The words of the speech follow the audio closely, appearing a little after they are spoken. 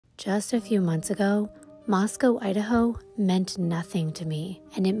Just a few months ago, Moscow, Idaho meant nothing to me,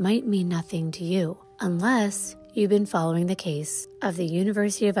 and it might mean nothing to you, unless you've been following the case of the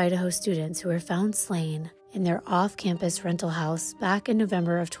University of Idaho students who were found slain in their off-campus rental house back in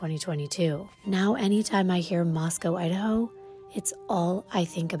November of 2022. Now, anytime I hear Moscow, Idaho, it's all I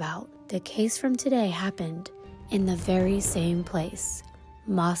think about. The case from today happened in the very same place,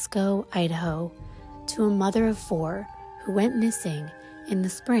 Moscow, Idaho, to a mother of 4 who went missing in the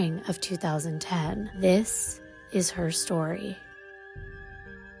spring of 2010. This is her story.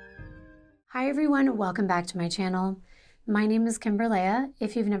 Hi everyone, welcome back to my channel. My name is Kimbyrleigha.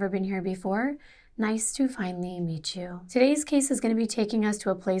 If you've never been here before, nice to finally meet you. Today's case is going to be taking us to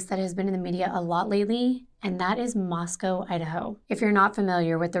a place that has been in the media a lot lately, and that is Moscow, Idaho. If you're not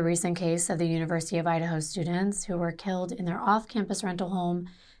familiar with the recent case of the University of Idaho students who were killed in their off-campus rental home,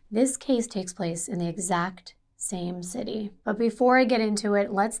 this case takes place in the exact same city. But before I get into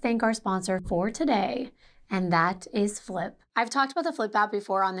it, let's thank our sponsor for today, and that is Flip. I've talked about the Flip app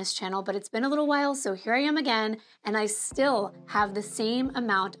before on this channel, but it's been a little while, so here I am again, and I still have the same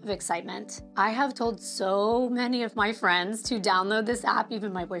amount of excitement. I have told so many of my friends to download this app.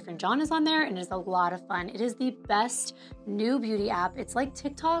 Even my boyfriend John is on there, and it's a lot of fun. It is the best new beauty app. It's like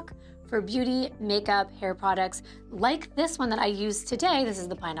TikTok for beauty, makeup, hair products, like this one that I use today. This is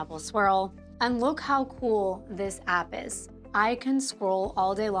the Pineapple Swirl. And look how cool this app is. I can scroll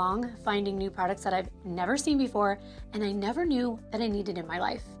all day long finding new products that I've never seen before and I never knew that I needed in my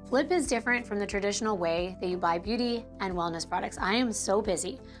life. Flip is different from the traditional way that you buy beauty and wellness products. I am so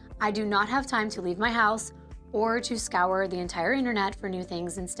busy. I do not have time to leave my house or to scour the entire internet for new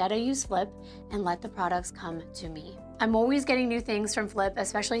things. Instead, I use Flip and let the products come to me. I'm always getting new things from Flip,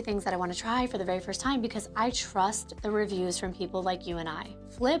 especially things that I want to try for the very first time because I trust the reviews from people like you and I.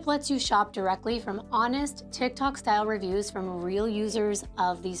 Flip lets you shop directly from honest TikTok-style reviews from real users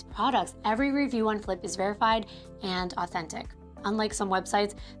of these products. Every review on Flip is verified and authentic, unlike some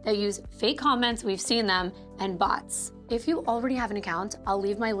websites that use fake comments, we've seen them, and bots. If you already have an account, I'll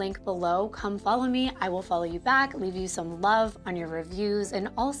leave my link below. Come follow me, I will follow you back, leave you some love on your reviews, and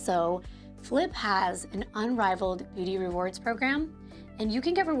also, Flip has an unrivaled beauty rewards program, and you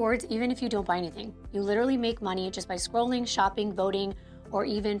can get rewards even if you don't buy anything. You literally make money just by scrolling, shopping, voting, or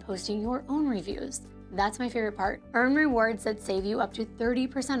even posting your own reviews. That's my favorite part. Earn rewards that save you up to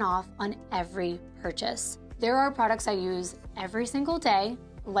 30% off on every purchase. There are products I use every single day,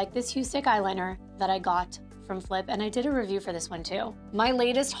 like this Hue Stick eyeliner that I got from Flip, and I did a review for this one too. My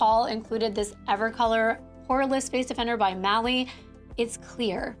latest haul included this Evercolor Poreless Face Defender by Maddie. It's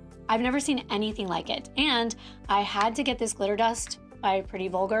clear. I've never seen anything like it. And I had to get this glitter dust by Pretty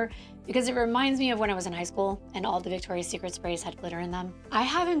Vulgar because it reminds me of when I was in high school and all the Victoria's Secret sprays had glitter in them. I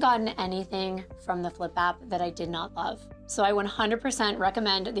haven't gotten anything from the Flip app that I did not love. So I 100%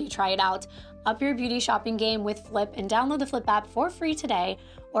 recommend that you try it out. Up your beauty shopping game with Flip and download the Flip app for free today,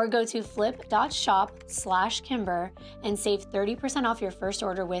 or go to flip.shop/Kimber and save 30% off your first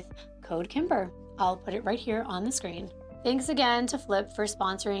order with code Kimber. I'll put it right here on the screen. Thanks again to Flip for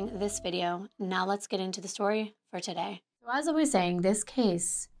sponsoring this video. Now let's get into the story for today. So as I was saying, this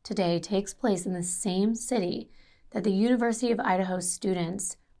case today takes place in the same city that the University of Idaho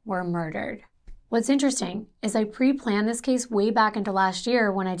students were murdered. What's interesting is I pre-planned this case way back into last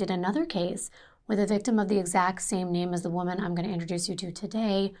year when I did another case with a victim of the exact same name as the woman I'm going to introduce you to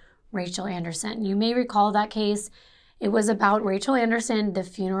today, Rachael Anderson. You may recall that case. It was about Rachael Anderson, the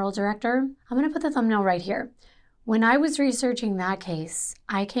funeral director. I'm going to put the thumbnail right here. When I was researching that case,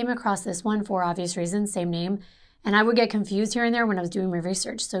 I came across this one for obvious reasons, same name, and I would get confused here and there when I was doing my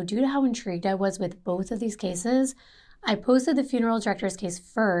research. So due to how intrigued I was with both of these cases, I posted the funeral director's case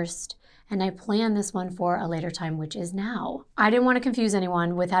first, and I planned this one for a later time, which is now. I didn't want to confuse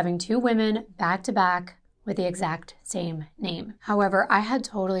anyone with having 2 women back to back with the exact same name. However, I had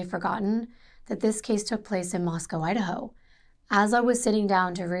totally forgotten that this case took place in Moscow, Idaho. As I was sitting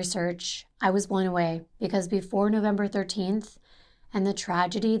down to research, I was blown away because before November 13th and the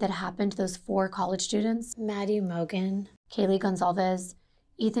tragedy that happened to those 4 college students, Maddie Mogen, Kaylee Goncalves,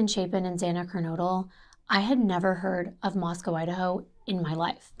 Ethan Chapin, and Xana Kernodle, I had never heard of Moscow, Idaho in my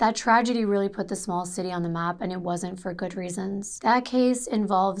life. That tragedy really put the small city on the map, and it wasn't for good reasons. That case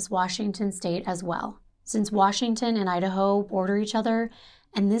involves Washington State as well, since Washington and Idaho border each other,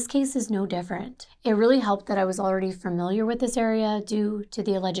 and this case is no different. It really helped that I was already familiar with this area due to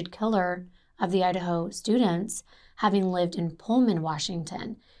the alleged killer of the Idaho students having lived in Pullman,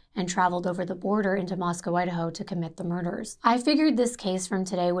 Washington, and traveled over the border into Moscow, Idaho to commit the murders. I figured this case from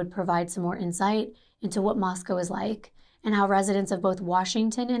today would provide some more insight into what Moscow is like and how residents of both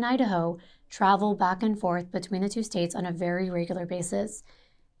Washington and Idaho travel back and forth between the 2 states on a very regular basis.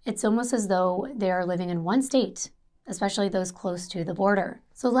 It's almost as though they are living in one state, especially those close to the border.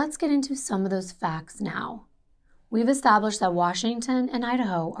 So let's get into some of those facts now. We've established that Washington and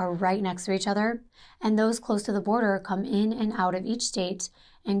Idaho are right next to each other, and those close to the border come in and out of each state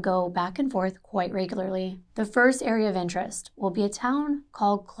and go back and forth quite regularly. The first area of interest will be a town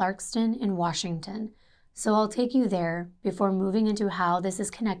called Clarkston in Washington, so I'll take you there before moving into how this is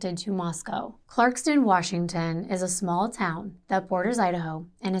connected to Moscow. Clarkston, Washington is a small town that borders Idaho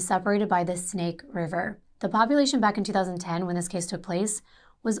and is separated by the Snake River. The population back in 2010, when this case took place,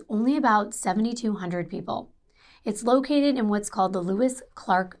 was only about 7,200 people. It's located in what's called the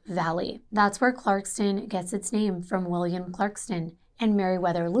Lewis-Clark Valley. That's where Clarkston gets its name from William Clarkston and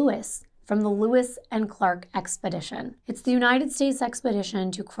Meriwether Lewis from the Lewis and Clark Expedition. It's the United States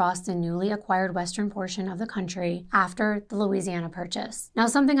expedition to cross the newly acquired western portion of the country after the Louisiana Purchase. Now,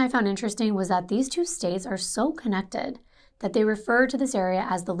 something I found interesting was that these two states are so connected that they refer to this area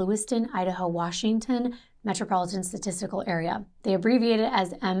as the Lewiston, Idaho, Washington Metropolitan Statistical Area. They abbreviate it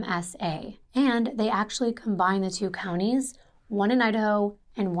as MSA. And they actually combine the two counties, one in Idaho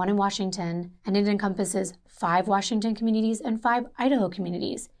and one in Washington, and it encompasses 5 Washington communities and 5 Idaho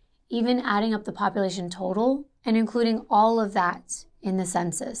communities, even adding up the population total and including all of that in the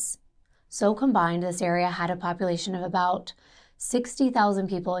census. So combined, this area had a population of about 60,000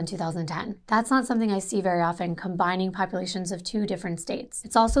 people in 2010. That's not something I see very often, combining populations of 2 different states.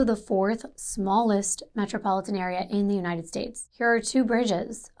 It's also the 4th smallest metropolitan area in the United States. Here are 2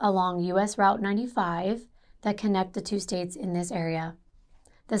 bridges along US Route 95 that connect the 2 states in this area: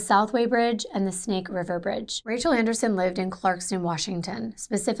 the Southway Bridge and the Snake River Bridge. Rachael Anderson lived in Clarkston, Washington,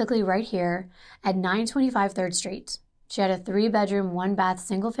 specifically right here at 925 3rd Street. She had a 3-bedroom, 1-bath,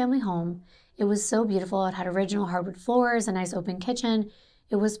 single-family home. It was so beautiful. It had original hardwood floors, a nice open kitchen.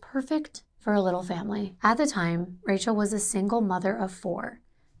 It was perfect for a little family. At the time, Rachael was a single mother of 4.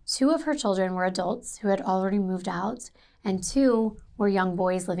 2 of her children were adults who had already moved out, and 2 were young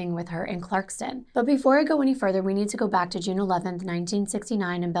boys living with her in Clarkston. But before I go any further, we need to go back to June 11th,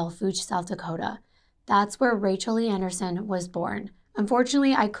 1969 in Belfouche, South Dakota. That's where Rachael Lee Anderson was born.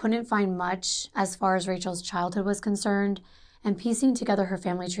 Unfortunately, I couldn't find much as far as Rachael's childhood was concerned, and piecing together her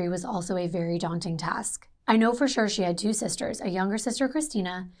family tree was also a very daunting task. I know for sure she had 2 sisters, a younger sister,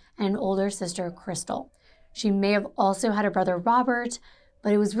 Christina, and an older sister, Crystal. She may have also had a brother, Robert,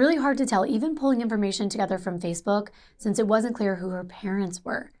 but it was really hard to tell, even pulling information together from Facebook, since it wasn't clear who her parents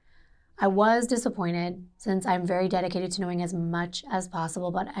were. I was disappointed, since I'm very dedicated to knowing as much as possible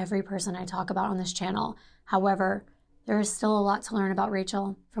about every person I talk about on this channel. However, there is still a lot to learn about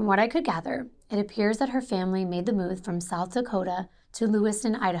Rachael. From what I could gather, it appears that her family made the move from South Dakota to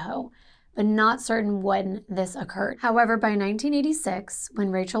Lewiston, Idaho, but not certain when this occurred. However, by 1986, when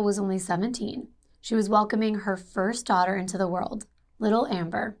Rachael was only 17, she was welcoming her first daughter into the world, little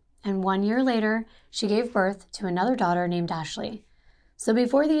Amber, and 1 year later, she gave birth to another daughter named Ashley. So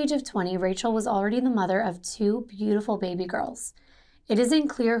before the age of 20, Rachael was already the mother of 2 beautiful baby girls. It isn't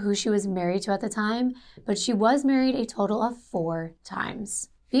clear who she was married to at the time, but she was married a total of 4 times.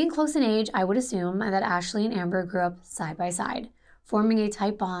 Being close in age, I would assume that Ashley and Amber grew up side by side, forming a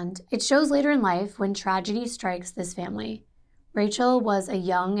tight bond. It shows later in life when tragedy strikes this family. Rachael was a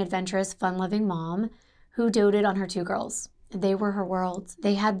young, adventurous, fun-loving mom who doted on her 2 girls. They were her world.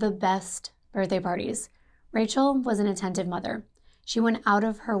 They had the best birthday parties. Rachael was an attentive mother. She went out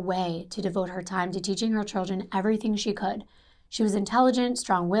of her way to devote her time to teaching her children everything she could. She was intelligent,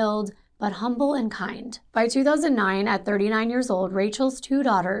 strong-willed, but humble and kind. By 2009, at 39 years old, Rachael's 2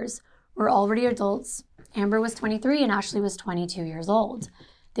 daughters were already adults. Amber was 23 and Ashley was 22 years old.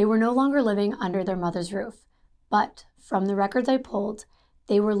 They were no longer living under their mother's roof, but from the records I pulled,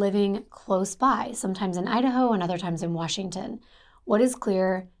 they were living close by, sometimes in Idaho and other times in Washington. What is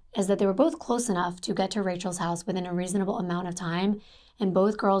clear is that they were both close enough to get to Rachael's house within a reasonable amount of time, and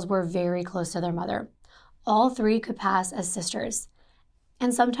both girls were very close to their mother. All 3 could pass as sisters.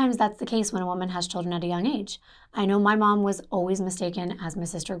 And sometimes that's the case when a woman has children at a young age. I know my mom was always mistaken as my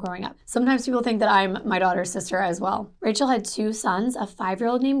sister growing up. Sometimes people think that I'm my daughter's sister as well. Rachael had 2 sons, a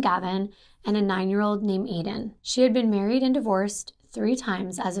 5-year-old named Gavin and a 9-year-old named Aiden. She had been married and divorced 3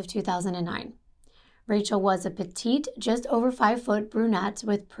 times as of 2009. Rachael was a petite, just over 5-foot brunette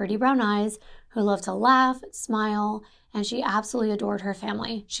with pretty brown eyes who loved to laugh, smile, and she absolutely adored her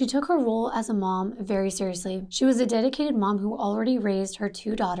family. She took her role as a mom very seriously. She was a dedicated mom who already raised her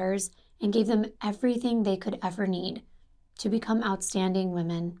 2 daughters and gave them everything they could ever need to become outstanding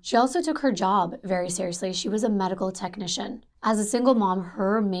women. She also took her job very seriously. She was a medical technician. As a single mom,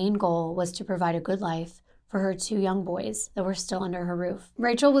 her main goal was to provide a good life for her 2 young boys that were still under her roof.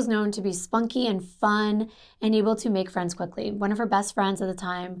 Rachael was known to be spunky and fun and able to make friends quickly. One of her best friends at the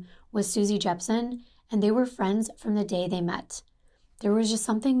time was Susie Jepson, and they were friends from the day they met. There was just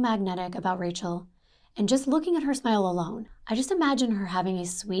something magnetic about Rachael, and just looking at her smile alone, I just imagine her having a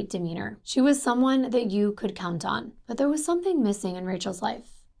sweet demeanor. She was someone that you could count on, but there was something missing in Rachael's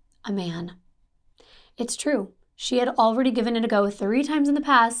life. A man. It's true. She had already given it a go 3 times in the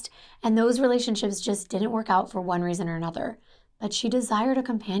past, and those relationships just didn't work out for one reason or another. But she desired a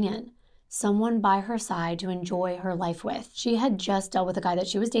companion, someone by her side to enjoy her life with. She had just dealt with a guy that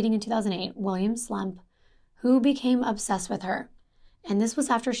she was dating in 2008, William Slump, who became obsessed with her. And this was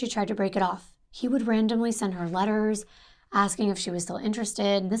after she tried to break it off. He would randomly send her letters, asking if she was still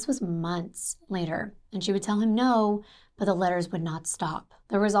interested. This was months later, and she would tell him no, but the letters would not stop.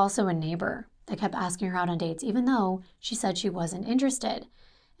 There was also a neighbor that kept asking her out on dates, even though she said she wasn't interested.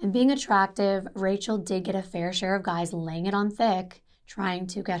 And being attractive, Rachael did get a fair share of guys laying it on thick, trying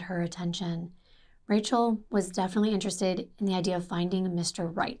to get her attention. Rachael was definitely interested in the idea of finding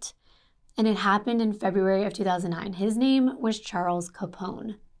Mr. Right. And it happened in February of 2009. His name was Charles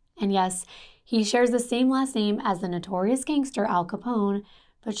Capone. And yes, he shares the same last name as the notorious gangster Al Capone,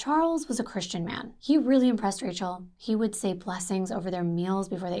 but Charles was a Christian man. He really impressed Rachael. He would say blessings over their meals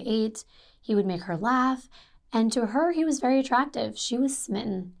before they ate. He would make her laugh, and to her, he was very attractive. She was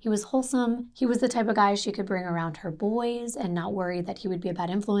smitten. He was wholesome. He was the type of guy she could bring around her boys and not worry that he would be a bad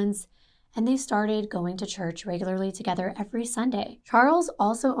influence. And they started going to church regularly together every Sunday. Charles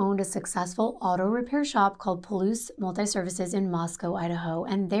also owned a successful auto repair shop called Palouse Multi-Services in Moscow, Idaho,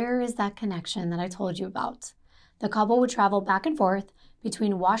 and there is that connection that I told you about. The couple would travel back and forth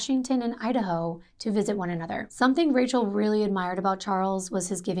between Washington and Idaho to visit one another. Something Rachael really admired about Charles was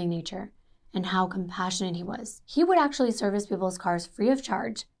his giving nature and how compassionate he was. He would actually service people's cars free of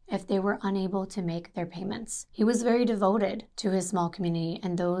charge if they were unable to make their payments. He was very devoted to his small community,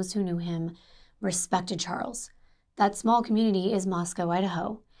 and those who knew him respected Charles. That small community is Moscow,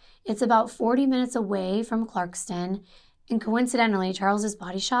 Idaho. It's about 40 minutes away from Clarkston, and coincidentally, Charles's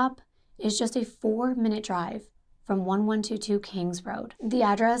body shop is just a 4-minute drive from 1122 Kings Road, the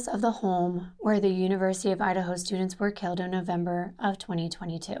address of the home where the University of Idaho students were killed in November of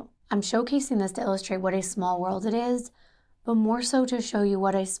 2022. I'm showcasing this to illustrate what a small world it is, but more so to show you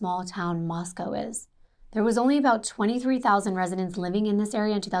what a small town Moscow is. There was only about 23,000 residents living in this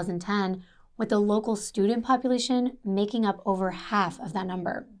area in 2010, with the local student population making up over half of that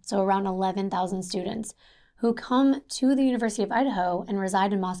number, so around 11,000 students, who come to the University of Idaho and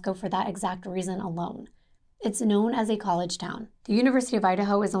reside in Moscow for that exact reason alone. It's known as a college town. The University of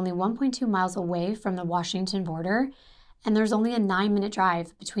Idaho is only 1.2 miles away from the Washington border, and there's only a 9-minute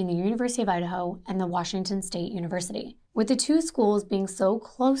drive between the University of Idaho and the Washington State University. With the 2 schools being so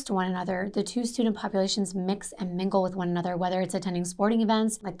close to one another, the 2 student populations mix and mingle with one another, whether it's attending sporting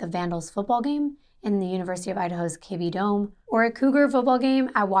events like the Vandals football game in the University of Idaho's KV Dome, or a Cougar football game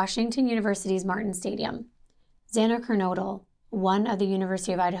at Washington University's Martin Stadium. Xana Kernodle, one of the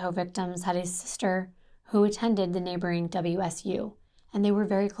University of Idaho victims, had a sister who attended the neighboring WSU, and they were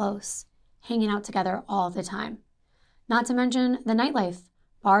very close, hanging out together all the time. Not to mention the nightlife.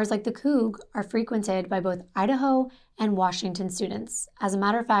 Bars like the Coug are frequented by both Idaho and Washington students. As a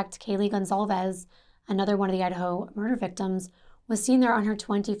matter of fact, Kaylee Goncalves, another one of the Idaho murder victims, was seen there on her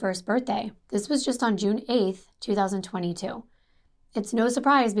 21st birthday. This was just on June 8th, 2022. It's no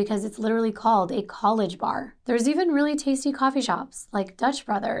surprise because it's literally called a college bar. There's even really tasty coffee shops like Dutch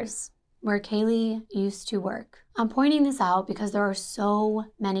Brothers, where Kaylee used to work. I'm pointing this out because there are so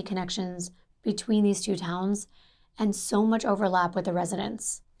many connections between these 2 towns and so much overlap with the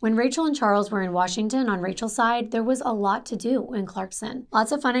residents. When Rachael and Charles were in Washington on Rachael's side, there was a lot to do in Clarkston.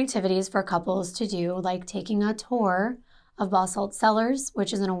 Lots of fun activities for couples to do, like taking a tour of Basalt Cellars,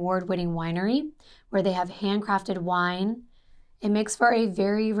 which is an award-winning winery where they have handcrafted wine. It makes for a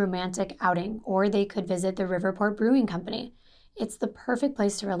very romantic outing, or they could visit the Riverport Brewing Company. It's the perfect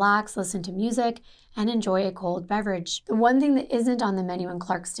place to relax, listen to music, and enjoy a cold beverage. The one thing that isn't on the menu in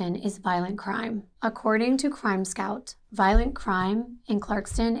Clarkston is violent crime. According to Crime Scout, violent crime in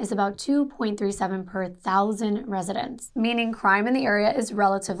Clarkston is about 2.37 per 1,000 residents, meaning crime in the area is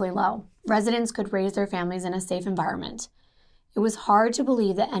relatively low. Residents could raise their families in a safe environment. It was hard to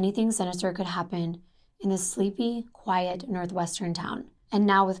believe that anything sinister could happen in this sleepy, quiet northwestern town. And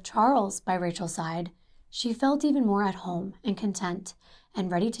now with Charles by Rachael's side, she felt even more at home and content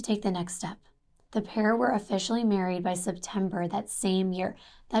and ready to take the next step. The pair were officially married by September that same year.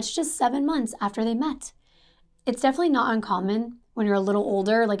 That's just 7 months after they met. It's definitely not uncommon when you're a little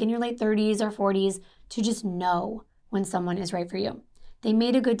older, like in your late 30s or 40s, to just know when someone is right for you. They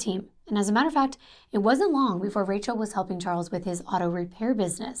made a good team, And as a matter of fact, it wasn't long before Rachael was helping Charles with his auto repair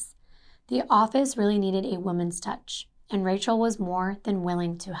business. The office really needed a woman's touch, and Rachael was more than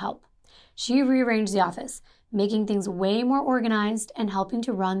willing to help. She rearranged the office, making things way more organized and helping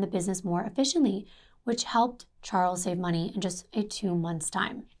to run the business more efficiently, which helped Charles save money in just a 2 months'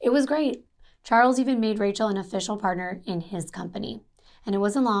 time. It was great. Charles even made Rachael an official partner in his company, and it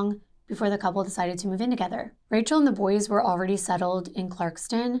wasn't long before the couple decided to move in together. Rachael and the boys were already settled in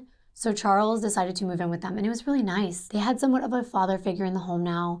Clarkston, so Charles decided to move in with them, and it was really nice. They had somewhat of a father figure in the home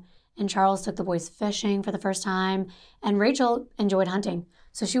now, and Charles took the boys fishing for the first time, and Rachael enjoyed hunting.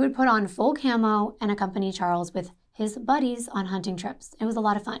 So she would put on full camo and accompany Charles with his buddies on hunting trips. It was a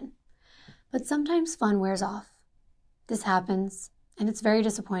lot of fun. But sometimes fun wears off. This happens, and it's very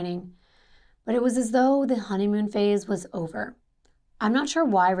disappointing. But it was as though the honeymoon phase was over. I'm not sure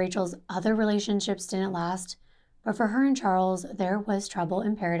why Rachael's other relationships didn't last, but for her and Charles, there was trouble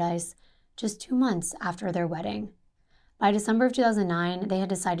in paradise just 2 months after their wedding. By December of 2009, they had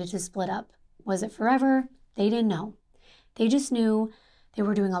decided to split up. Was it forever? They didn't know. They just knew they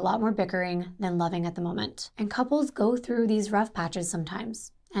were doing a lot more bickering than loving at the moment. And couples go through these rough patches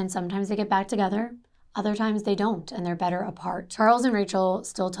sometimes. And sometimes they get back together. Other times they don't, and they're better apart. Charles and Rachael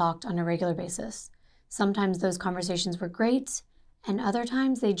still talked on a regular basis. Sometimes those conversations were great, and other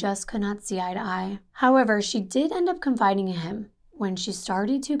times they just could not see eye to eye. However, she did end up confiding in him when she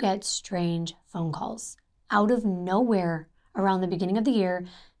started to get strange phone calls. Out of nowhere, around the beginning of the year,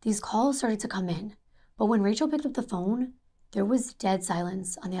 these calls started to come in. But when Rachael picked up the phone, there was dead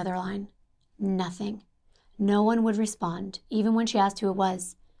silence on the other line. Nothing. No one would respond, even when she asked who it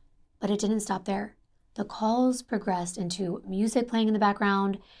was. But it didn't stop there. The calls progressed into music playing in the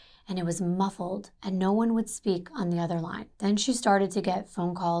background, and it was muffled, and no one would speak on the other line. Then she started to get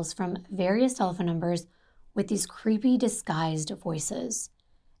phone calls from various telephone numbers with these creepy disguised voices.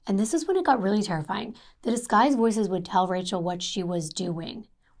 And this is when it got really terrifying. The disguised voices would tell Rachael what she was doing,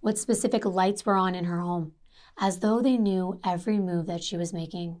 what specific lights were on in her home, as though they knew every move that she was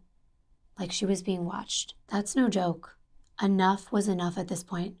making, like she was being watched. That's no joke. Enough was enough at this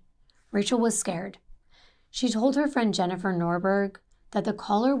point. Rachael was scared. She told her friend Jennifer Norberg that the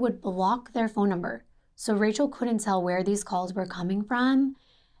caller would block their phone number, so Rachael couldn't tell where these calls were coming from,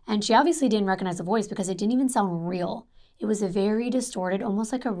 and she obviously didn't recognize the voice because it didn't even sound real. It was a very distorted,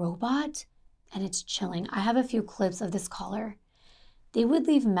 almost like a robot, and it's chilling. I have a few clips of this caller. They would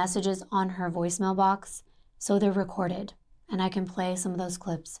leave messages on her voicemail box, so they're recorded, and I can play some of those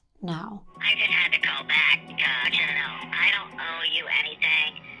clips now. I just had to call back because, I don't owe you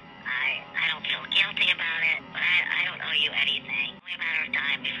anything. I don't feel guilty about it, but I don't owe you anything. Only a matter of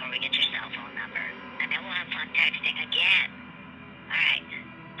time before we get your cell phone number, and then we'll have fun texting again. All right,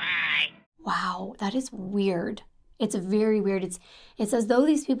 bye. Wow, that is weird. It's very weird. It's as though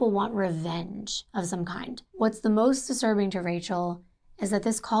these people want revenge of some kind. What's the most disturbing to Rachael is that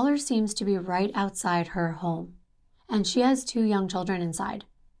this caller seems to be right outside her home, and she has 2 young children inside.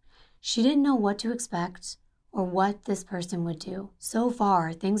 She didn't know what to expect or what this person would do. So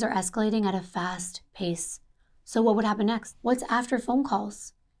far, things are escalating at a fast pace. So what would happen next? What's after phone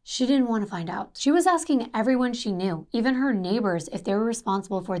calls? She didn't want to find out. She was asking everyone she knew, even her neighbors, if they were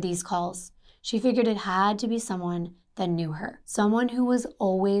responsible for these calls. She figured it had to be someone that knew her, someone who was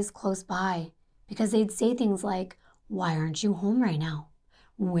always close by, because they'd say things like, "Why aren't you home right now?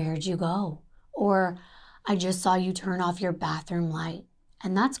 Where'd you go?" Or, "I just saw you turn off your bathroom light."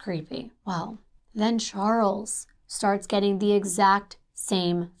 And that's creepy. Well, then Charles starts getting the exact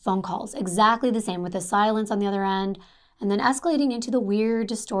same phone calls, exactly the same, with the silence on the other end, and then escalating into the weird,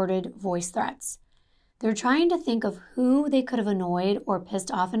 distorted voice threats. They're trying to think of who they could have annoyed or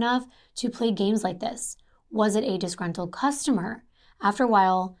pissed off enough to play games like this. Was it a disgruntled customer? After a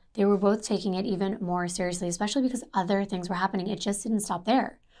while, they were both taking it even more seriously, especially because other things were happening. It just didn't stop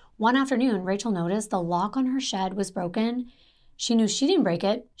there. One afternoon, Rachael noticed the lock on her shed was broken. She knew she didn't break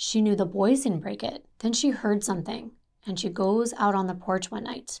it. She knew the boys didn't break it. Then she heard something, and she goes out on the porch one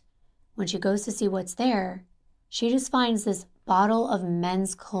night. When she goes to see what's there, she just finds this bottle of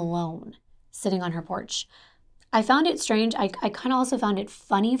men's cologne sitting on her porch. I found it strange. I kind of also found it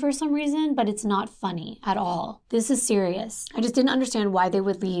funny for some reason, but it's not funny at all. This is serious. I just didn't understand why they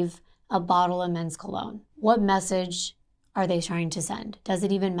would leave a bottle of men's cologne. What message are they trying to send? Does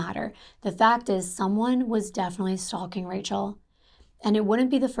it even matter? The fact is, someone was definitely stalking Rachael, and it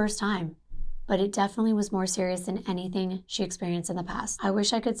wouldn't be the first time, but it definitely was more serious than anything she experienced in the past. I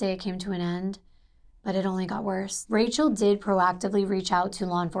wish I could say it came to an end, but it only got worse. Rachael did proactively reach out to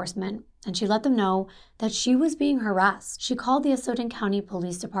law enforcement, and she let them know that she was being harassed. She called the Asotin County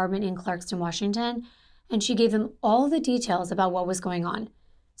Police Department in Clarkston, Washington, and she gave them all the details about what was going on.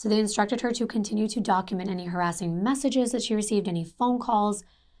 So they instructed her to continue to document any harassing messages that she received, any phone calls.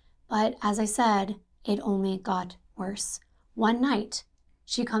 But as I said, it only got worse. One night,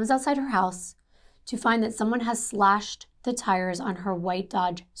 she comes outside her house to find that someone has slashed the tires on her white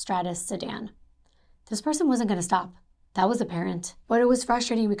Dodge Stratus sedan. This person wasn't going to stop. That was apparent. But it was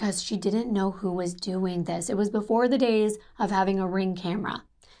frustrating because she didn't know who was doing this. It was before the days of having a Ring camera.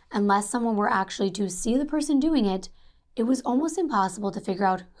 Unless someone were actually to see the person doing it, it was almost impossible to figure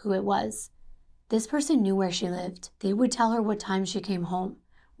out who it was. This person knew where she lived. They would tell her what time she came home,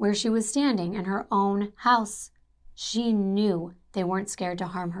 where she was standing in her own house. She knew they weren't scared to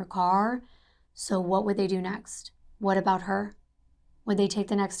harm her car. So what would they do next? What about her? Would they take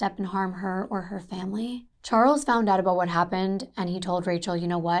the next step and harm her or her family? Charles found out about what happened and he told Rachael, you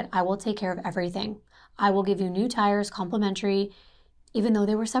know what? I will take care of everything. I will give you new tires, complimentary, even though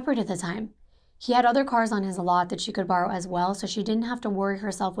they were separate at the time. He had other cars on his lot that she could borrow as well, so she didn't have to worry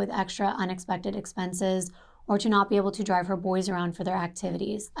herself with extra unexpected expenses or to not be able to drive her boys around for their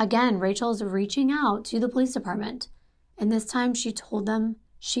activities. Again, Rachel's reaching out to the police department, and this time she told them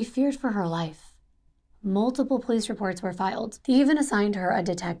she feared for her life. Multiple police reports were filed. They even assigned her a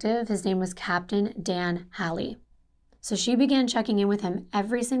detective. His name was Captain Dan Halley. So she began checking in with him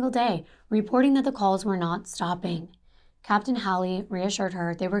every single day, reporting that the calls were not stopping. Captain Halley reassured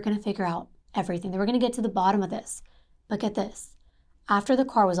her they were going to figure out everything. They were going to get to the bottom of this. But get this. After the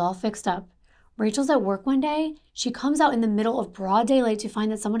car was all fixed up, Rachel's at work one day. She comes out in the middle of broad daylight to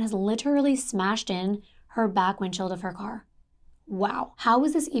find that someone has literally smashed in her back windshield of her car. Wow. How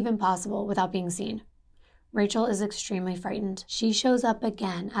was this even possible without being seen? Rachael is extremely frightened. She shows up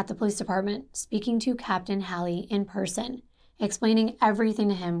again at the police department, speaking to Captain Halley in person, explaining everything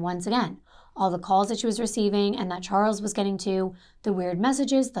to him once again. All the calls that she was receiving and that Charles was getting to, the weird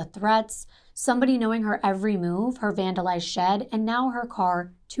messages, the threats, somebody knowing her every move, her vandalized shed, and now her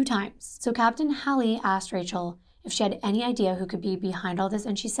car 2 times. So Captain Halley asked Rachael if she had any idea who could be behind all this,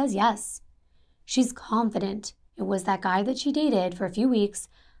 and she says yes. She's confident it was that guy that she dated for a few weeks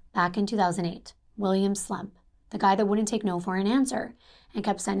back in 2008. William Slump, the guy that wouldn't take no for an answer and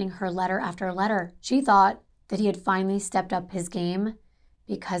kept sending her letter after letter. She thought that he had finally stepped up his game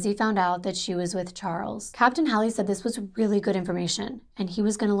because he found out that she was with Charles. Captain Halley said this was really good information and he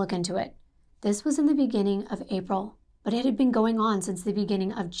was going to look into it. This was in the beginning of April, but it had been going on since the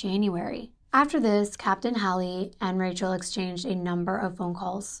beginning of January. After this, Captain Halley and Rachael exchanged a number of phone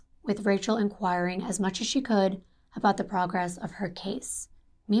calls, with Rachael inquiring as much as she could about the progress of her case.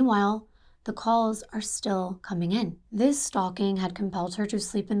 Meanwhile, the calls are still coming in. This stalking had compelled her to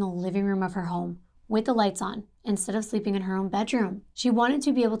sleep in the living room of her home with the lights on instead of sleeping in her own bedroom. She wanted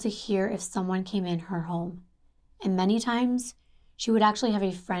to be able to hear if someone came in her home. And many times, she would actually have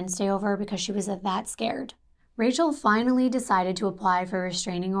a friend stay over because she was that scared. Rachael finally decided to apply for a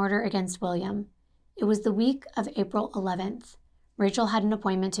restraining order against William. It was the week of April 11th. Rachael had an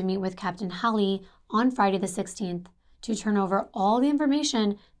appointment to meet with Captain Halley on Friday the 16th to turn over all the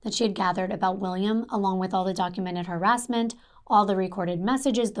information that she had gathered about William, along with all the documented harassment, all the recorded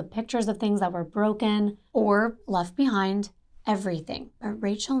messages, the pictures of things that were broken or left behind, everything. But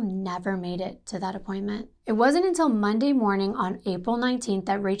Rachael never made it to that appointment. It wasn't until Monday morning on April 19th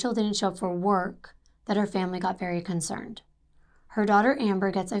that Rachael didn't show up for work that her family got very concerned. Her daughter Amber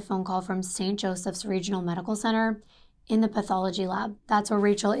gets a phone call from St. Joseph's Regional Medical Center in the pathology lab. That's where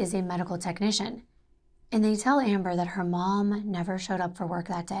Rachael is a medical technician. And they tell Amber that her mom never showed up for work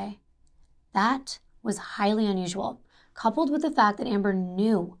that day. That was highly unusual, coupled with the fact that Amber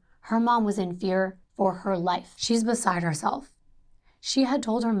knew her mom was in fear for her life. She's beside herself. She had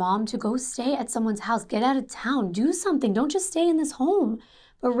told her mom to go stay at someone's house, get out of town, do something, don't just stay in this home.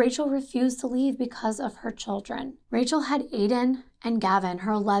 But Rachael refused to leave because of her children. Rachael had Aiden and Gavin,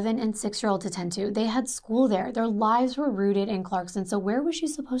 her 11 and 6-year-old, to tend to. They had school there. Their lives were rooted in Clarkson, so where was she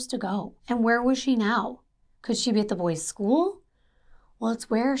supposed to go? And where was she now? Could she be at the boys' school? Well, it's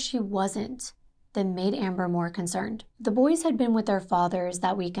where she wasn't that made Amber more concerned. The boys had been with their fathers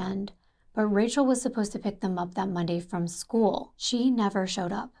that weekend, but Rachael was supposed to pick them up that Monday from school. She never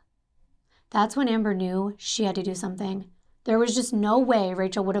showed up. That's when Amber knew she had to do something. There was just no way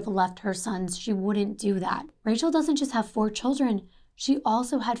Rachael would have left her sons. She wouldn't do that. Rachael doesn't just have 4 children. She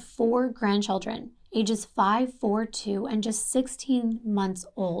also had 4 grandchildren, ages 5, 4, 2, and just 16 months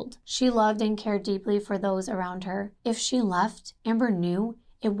old. She loved and cared deeply for those around her. If she left, Amber knew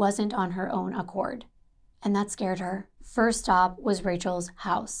it wasn't on her own accord, and that scared her. First stop was Rachael's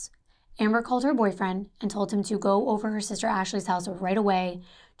house. Amber called her boyfriend and told him to go over her sister Ashley's house right away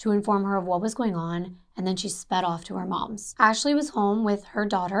to inform her of what was going on, and then she sped off to her mom's. Ashley was home with her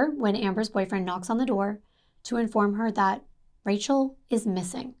daughter when Amber's boyfriend knocks on the door to inform her that Rachael is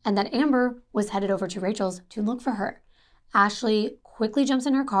missing and that Amber was headed over to Rachael's to look for her. Ashley quickly jumps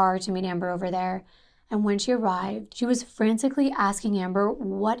in her car to meet Amber over there, and when she arrived, she was frantically asking Amber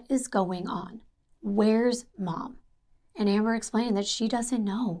what is going on. Where's Mom? And Amber explained that she doesn't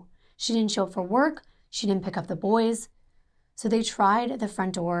know. She didn't show up for work, she didn't pick up the boys. So they tried the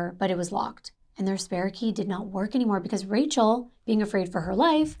front door, but it was locked, and their spare key did not work anymore because Rachael, being afraid for her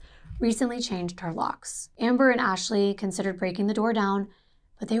life, recently changed her locks. Amber and Ashley considered breaking the door down,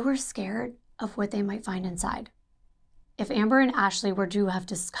 but they were scared of what they might find inside. If Amber and Ashley were to have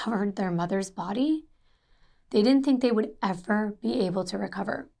discovered their mother's body, they didn't think they would ever be able to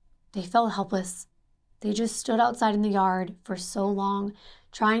recover. They felt helpless. They just stood outside in the yard for so long,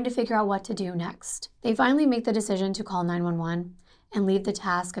 trying to figure out what to do next. They finally make the decision to call 911 and leave the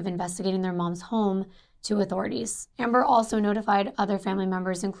task of investigating their mom's home to authorities. Amber also notified other family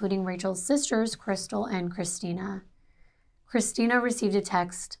members, including Rachael's sisters, Crystal and Christina. Christina received a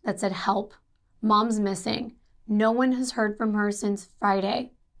text that said, "Help, Mom's missing. No one has heard from her since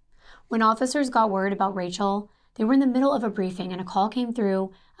Friday." When officers got word about Rachael, they were in the middle of a briefing and a call came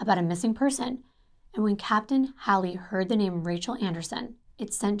through about a missing person. And when Captain Halley heard the name Rachael Anderson,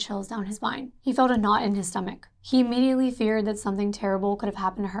 it sent chills down his spine. He felt a knot in his stomach. He immediately feared that something terrible could have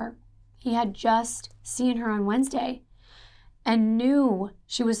happened to her. He had just seen her on Wednesday and knew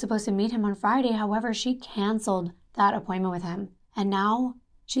she was supposed to meet him on Friday. However, she canceled that appointment with him. And now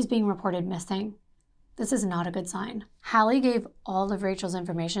she's being reported missing. This is not a good sign. Halley gave all of Rachael's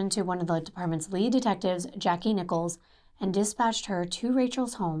information to one of the department's lead detectives, Jackie Nichols, and dispatched her to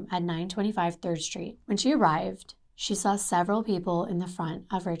Rachael's home at 925 3rd Street. When she arrived, she saw several people in the front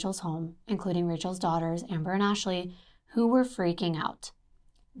of Rachael's home, including Rachael's daughters, Amber and Ashley, who were freaking out.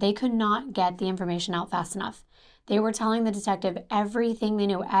 They could not get the information out fast enough. They were telling the detective everything they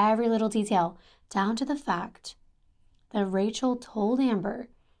knew, every little detail, down to the fact that Rachael told Amber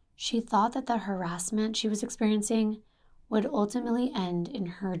she thought that the harassment she was experiencing would ultimately end in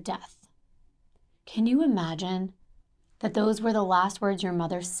her death. Can you imagine that those were the last words your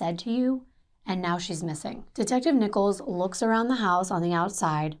mother said to you, and now she's missing? Detective Nichols looks around the house on the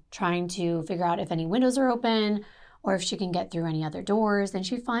outside, trying to figure out if any windows are open or if she can get through any other doors, and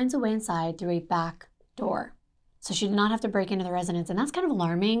she finds a way inside through a back door. So she did not have to break into the residence, and that's kind of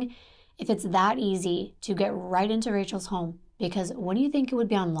alarming if it's that easy to get right into Rachael's home, because what do you think it would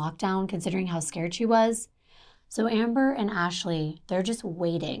be on lockdown considering how scared she was? So Amber and Ashley, they're just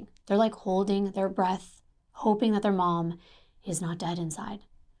waiting. They're like holding their breath, hoping that their mom is not dead inside.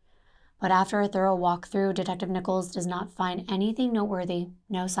 But after a thorough walkthrough, Detective Nichols does not find anything noteworthy.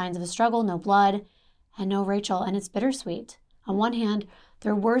 No signs of a struggle, no blood, and no Rachael, and it's bittersweet. On one hand,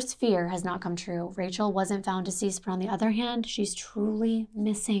 their worst fear has not come true. Rachael wasn't found deceased, but on the other hand, she's truly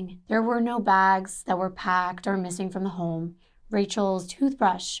missing. There were no bags that were packed or missing from the home. Rachael's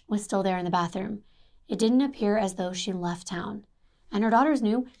toothbrush was still there in the bathroom. It didn't appear as though she left town. And her daughters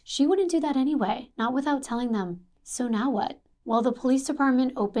knew she wouldn't do that anyway, not without telling them. So now what? Well, the police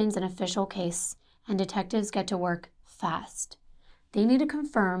department opens an official case, and detectives get to work fast. They need to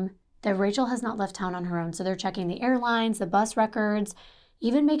confirm that Rachael has not left town on her own, so they're checking the airlines, the bus records,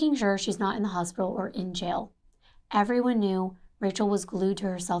 even making sure she's not in the hospital or in jail. Everyone knew Rachael was glued to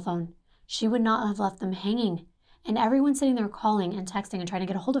her cell phone. She would not have left them hanging, and everyone's sitting there calling and texting and trying to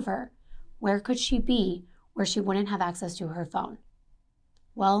get a hold of her. Where could she be where she wouldn't have access to her phone?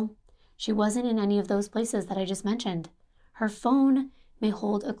 Well, she wasn't in any of those places that I just mentioned. Her phone may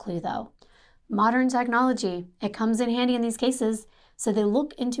hold a clue, though. Modern technology, it comes in handy in these cases, so they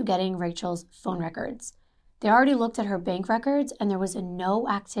look into getting Rachael's phone records. They already looked at her bank records, and there was no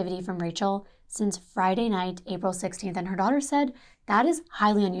activity from Rachael since Friday night, April 16th, and her daughter said that is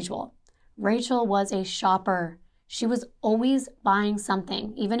highly unusual. Rachael was a shopper. She was always buying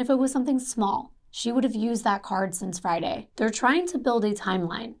something, even if it was something small. She would have used that card since Friday. They're trying to build a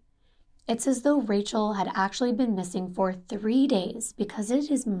timeline. It's as though Rachael had actually been missing for 3 days because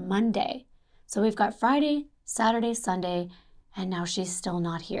it is Monday. So we've got Friday, Saturday, Sunday, and now she's still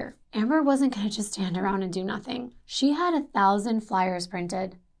not here. Amber wasn't going to just stand around and do nothing. She had 1,000 flyers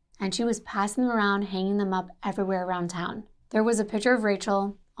printed, and she was passing them around, hanging them up everywhere around town. There was a picture of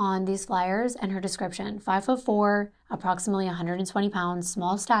Rachael on these flyers and her description: 5'4", approximately 120 pounds,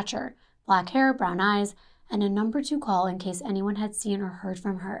 small stature, black hair, brown eyes, and a number 2 call in case anyone had seen or heard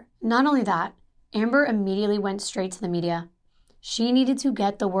from her. Not only that, Amber immediately went straight to the media. She needed to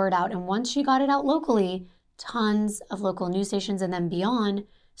get the word out, and once she got it out locally, tons of local news stations and then beyond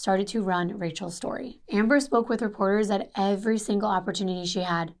started to run Rachael's story. Amber spoke with reporters at every single opportunity she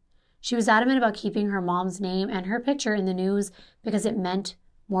had. She was adamant about keeping her mom's name and her picture in the news because it meant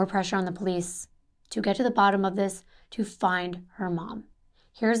more pressure on the police. To get to the bottom of this, to find her mom.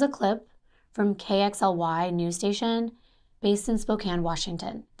 Here's a clip from KXLY news station based in Spokane,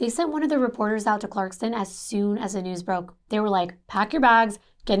 Washington. They sent one of the reporters out to Clarkston as soon as the news broke. They were like, pack your bags,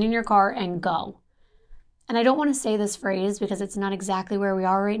 get in your car, and go. And I don't want to say this phrase because it's not exactly where we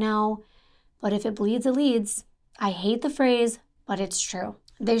are right now, but if it bleeds, it leads. I hate the phrase, but it's true.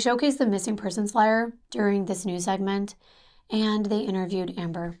 They showcased the missing persons flyer during this news segment, and they interviewed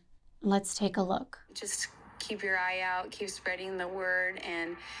Amber. Let's take a look. Just keep your eye out, keep spreading the word,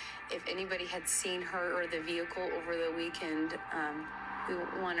 and if anybody had seen her or the vehicle over the weekend, we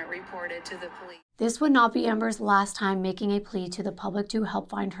want to report it to the police. This would not be Amber's last time making a plea to the public to help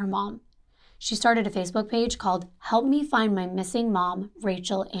find her mom. She started a Facebook page called Help Me Find My Missing Mom,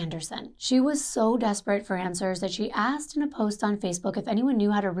 Rachael Anderson. She was so desperate for answers that she asked in a post on Facebook if anyone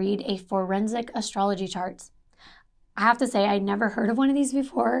knew how to read a forensic astrology chart. I have to say, I'd never heard of one of these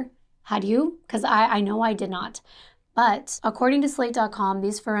before. Had you? Because I know I did not. But according to Slate.com,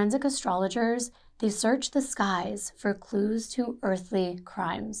 these forensic astrologers, they search the skies for clues to earthly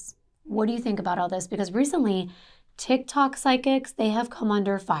crimes. What do you think about all this? Because recently, TikTok psychics, they have come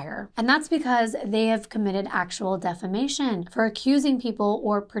under fire. And that's because they have committed actual defamation for accusing people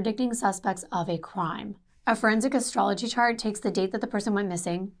or predicting suspects of a crime. A forensic astrology chart takes the date that the person went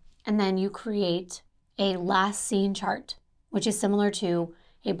missing, and then you create a last seen chart, which is similar to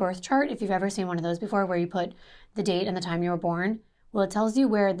a birth chart, if you've ever seen one of those before, where you put the date and the time you were born. Well, it tells you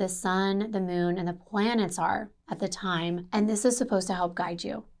where the sun, the moon, and the planets are at the time, and this is supposed to help guide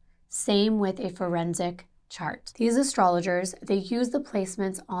you. Same with a forensic chart. These astrologers, they use the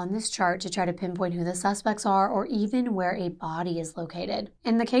placements on this chart to try to pinpoint who the suspects are or even where a body is located.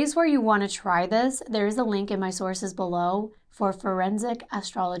 In the case where you want to try this, there is a link in my sources below for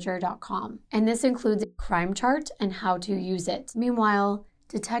forensicastrologer.com, and this includes a crime chart and how to use it. Meanwhile,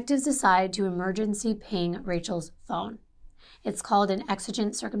 detectives decide to emergency ping Rachael's phone. It's called an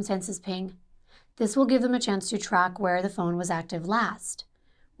exigent circumstances ping. This will give them a chance to track where the phone was active last.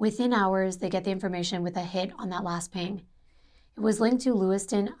 Within hours, they get the information with a hit on that last ping. It was linked to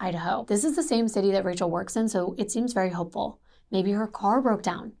Lewiston, Idaho. This is the same city that Rachael works in, so it seems very hopeful. Maybe her car broke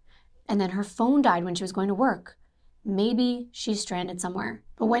down, and then her phone died when she was going to work. Maybe she's stranded somewhere.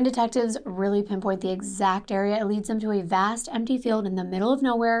 But when detectives really pinpoint the exact area, it leads them to a vast empty field in the middle of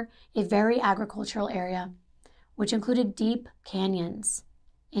nowhere, a very agricultural area, which included deep canyons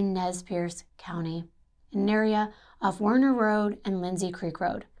in Nez Perce County, an area off Werner Road and Lindsay Creek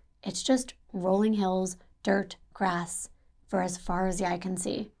Road. It's just rolling hills, dirt, grass, for as far as the eye can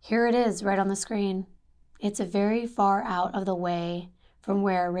see. Here it is right on the screen. It's very far out of the way from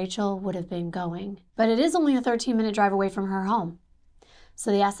where Rachael would have been going. But it is only a 13-minute drive away from her home.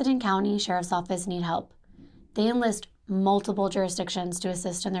 So the Atherton County Sheriff's Office need help. They enlist multiple jurisdictions to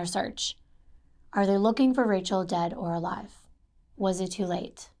assist in their search. Are they looking for Rachael dead or alive? Was it too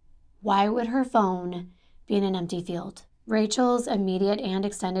late? Why would her phone be in an empty field? Rachael's immediate and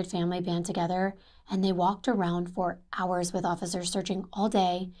extended family band together, and they walked around for hours with officers searching all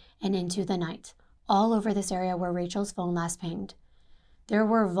day and into the night, all over this area where Rachael's phone last pinged. There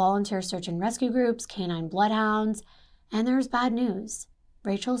were volunteer search and rescue groups, canine bloodhounds, and there's bad news.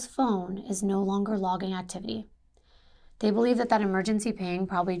 Rachael's phone is no longer logging activity. They believe that emergency ping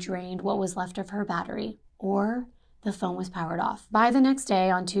probably drained what was left of her battery, or the phone was powered off. By the next day,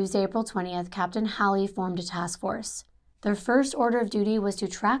 on Tuesday, April 20th, Captain Halley formed a task force. Their first order of duty was to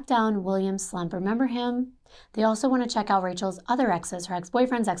track down William Slump. Remember him? They also want to check out Rachael's other exes, her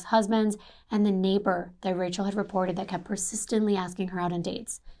ex-boyfriends, ex-husbands, and the neighbor that Rachael had reported that kept persistently asking her out on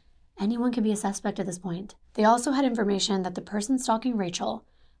dates. Anyone could be a suspect at this point. They also had information that the person stalking Rachael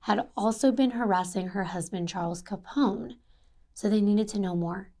had also been harassing her husband, Charles Capone. So they needed to know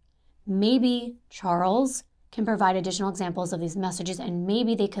more. Maybe Charles can provide additional examples of these messages, and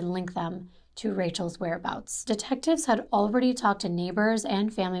maybe they could link them to Rachael's whereabouts. Detectives had already talked to neighbors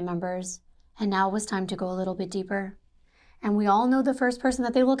and family members, and now it was time to go a little bit deeper. And we all know the first person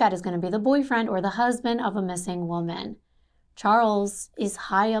that they look at is going to be the boyfriend or the husband of a missing woman. Charles is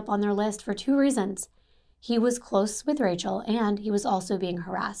high up on their list for two reasons. He was close with Rachael, and he was also being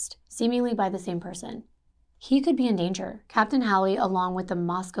harassed, seemingly by the same person. He could be in danger. Captain Halley, along with the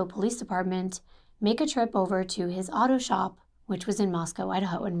Moscow Police Department, make a trip over to his auto shop, which was in Moscow,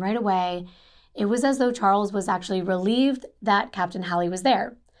 Idaho, and right away, it was as though Charles was actually relieved that Captain Halley was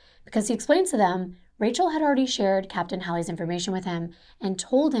there, because he explained to them Rachael had already shared Captain Halley's information with him and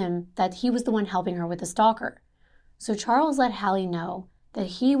told him that he was the one helping her with the stalker. So Charles let Halley know that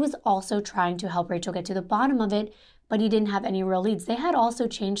he was also trying to help Rachael get to the bottom of it, but he didn't have any real leads. They had also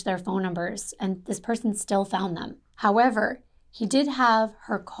changed their phone numbers, and this person still found them. However, he did have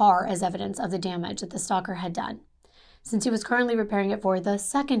her car as evidence of the damage that the stalker had done. since he was currently repairing it for the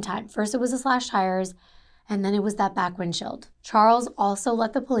second time. First it was the slashed tires, and then it was that back windshield. Charles also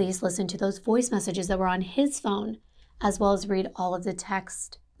let the police listen to those voice messages that were on his phone, as well as read all of the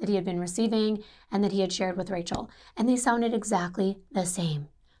text that he had been receiving and that he had shared with Rachael, and they sounded exactly the same.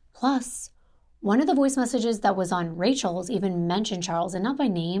 Plus, one of the voice messages that was on Rachael's even mentioned Charles, and not by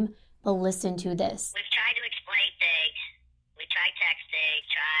name, but listen to this. We've tried to explain things. We tried texting,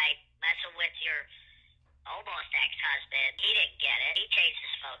 tried messing with your almost ex-husband. He didn't get it. He changed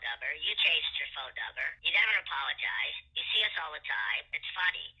his phone number. You changed your phone number. You never apologize. You see us all the time. It's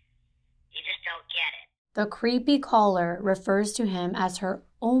funny. You just don't get it. The creepy caller refers to him as her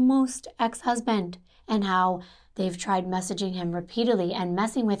almost ex-husband, and how they've tried messaging him repeatedly and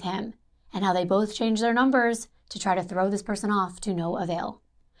messing with him, and how they both changed their numbers to try to throw this person off to no avail.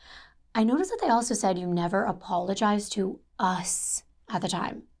 I noticed that they also said you never apologized to us at the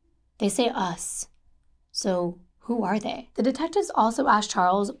time. They say us. So who are they? The detectives also asked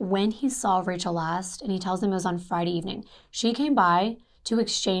Charles when he saw Rachael last, and he tells them it was on Friday evening. She came by to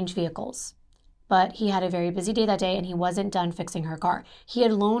exchange vehicles, but he had a very busy day that day and he wasn't done fixing her car. He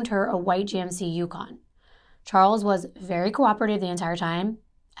had loaned her a white GMC Yukon. Charles was very cooperative the entire time,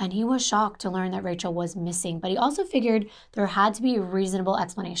 and he was shocked to learn that Rachael was missing, but he also figured there had to be a reasonable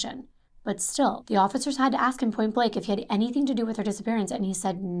explanation. But still, the officers had to ask him point blank if he had anything to do with her disappearance, and he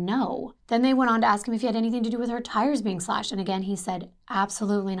said no. Then they went on to ask him if he had anything to do with her tires being slashed, and again he said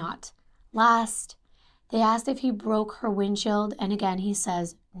absolutely not. Last, they asked if he broke her windshield, and again he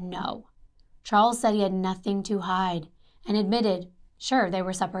says no. Charles said he had nothing to hide, and admitted, sure, they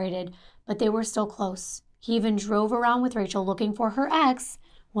were separated, but they were still close. He even drove around with Rachael looking for her ex,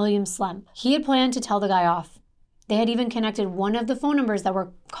 William Slump. He had planned to tell the guy off. They had even connected one of the phone numbers that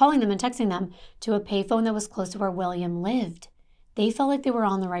were calling them and texting them to a payphone that was close to where William lived. They felt like they were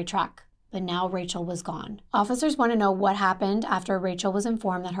on the right track, but now Rachael was gone. Officers want to know what happened after Rachael was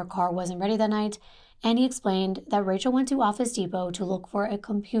informed that her car wasn't ready that night, and he explained that Rachael went to Office Depot to look for a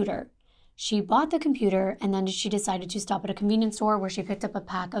computer. She bought the computer, and then she decided to stop at a convenience store where she picked up a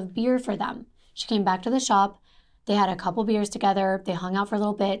pack of beer for them. She came back to the shop. They had a couple beers together. They hung out for a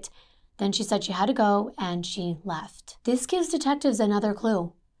little bit. Then she said she had to go, and she left. This gives detectives another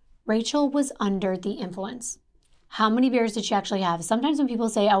clue. Rachael was under the influence. How many beers did she actually have? Sometimes when people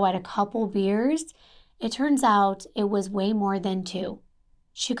say, oh, I had a couple beers, it turns out it was way more than 2.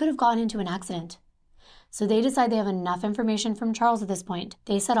 She could have gotten into an accident. So they decide they have enough information from Charles at this point.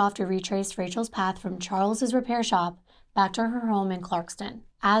 They set off to retrace Rachael's path from Charles's repair shop back to her home in Clarkston.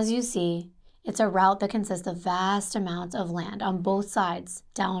 As you see, it's a route that consists of vast amounts of land on both sides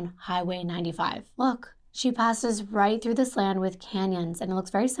down Highway 95. Look, she passes right through this land with canyons, and it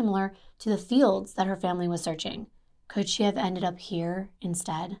looks very similar to the fields that her family was searching. Could she have ended up here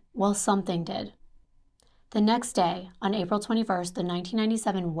instead? Well, something did. The next day, on April 21st, the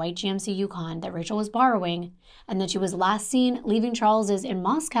 1997 white GMC Yukon that Rachael was borrowing and that she was last seen leaving Charles's in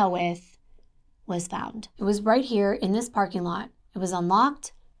Moscow with was found. It was right here in this parking lot. It was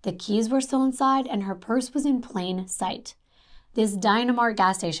unlocked. The keys were still inside, and her purse was in plain sight. This Dynamart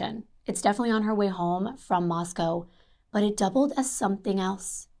gas station, it's definitely on her way home from Moscow, but it doubled as something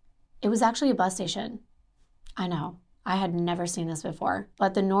else. It was actually a bus station. I know, I had never seen this before,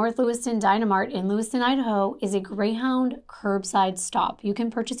 but the North Lewiston Dynamart in Lewiston, Idaho is a Greyhound curbside stop. You can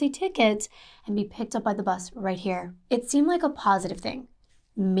purchase a ticket and be picked up by the bus right here. It seemed like a positive thing.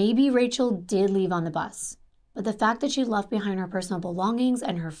 Maybe Rachael did leave on the bus. But the fact that she left behind her personal belongings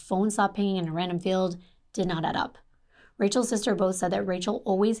and her phone stopped pinging in a random field did not add up. Rachael's sister both said that Rachael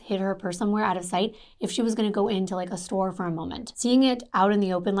always hid her purse somewhere out of sight if she was going to go into like a store for a moment. Seeing it out in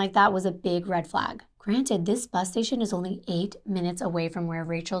the open like that was a big red flag. Granted, this bus station is only 8 minutes away from where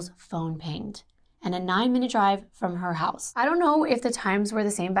Rachael's phone pinged, and a 9-minute drive from her house. I don't know if the times were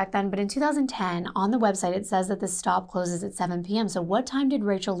the same back then, but in 2010, on the website, it says that the stop closes at 7 p.m. So what time did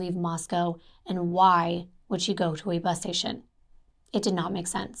Rachael leave Moscow, and why would she go to a bus station? It did not make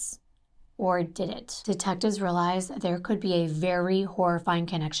sense. Or did it? Detectives realized there could be a very horrifying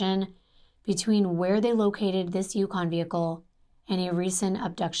connection between where they located this Yukon vehicle and a recent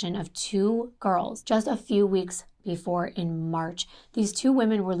abduction of 2 girls just a few weeks before in March. These 2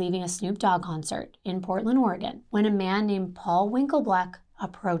 women were leaving a Snoop Dogg concert in Portland, Oregon, when a man named Paul Winkleblack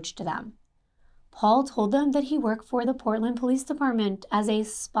approached them. Paul told them that he worked for the Portland Police Department as a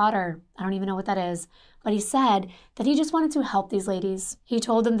spotter. I don't even know what that is. But he said that he just wanted to help these ladies. He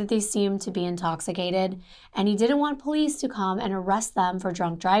told them that they seemed to be intoxicated, and he didn't want police to come and arrest them for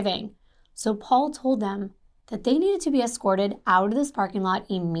drunk driving. So Paul told them that they needed to be escorted out of this parking lot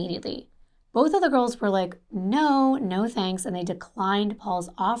immediately. Both of the girls were like, no thanks, and they declined Paul's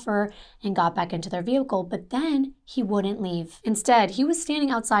offer and got back into their vehicle, but then he wouldn't leave. Instead, he was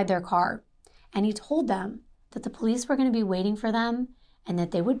standing outside their car, and he told them that the police were going to be waiting for them and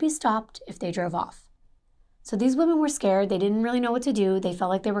that they would be stopped if they drove off. So these women were scared. They didn't really know what to do. They felt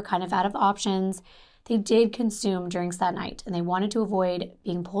like they were kind of out of options. They did consume drinks that night, and they wanted to avoid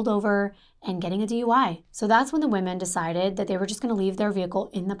being pulled over and getting a DUI. So that's when the women decided that they were just going to leave their vehicle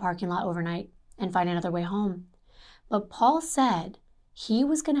in the parking lot overnight and find another way home. But Paul said he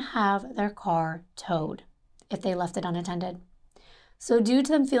was going to have their car towed if they left it unattended. So due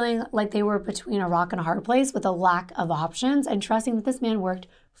to them feeling like they were between a rock and a hard place with a lack of options and trusting that this man worked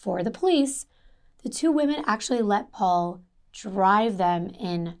for the police, the two women actually let Paul drive them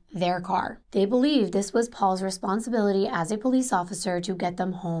in their car. They believed this was Paul's responsibility as a police officer to get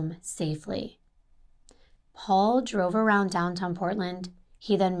them home safely. Paul drove around downtown Portland.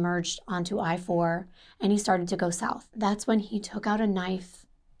 He then merged onto I-4 and he started to go south. That's when he took out a knife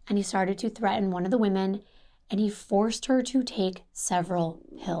and he started to threaten one of the women and he forced her to take several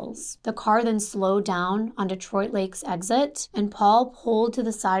pills. The car then slowed down on Detroit Lake's exit and Paul pulled to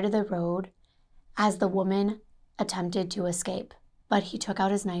the side of the road as the woman attempted to escape, but he took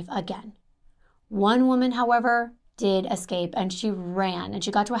out his knife again. One woman, however, did escape and she ran and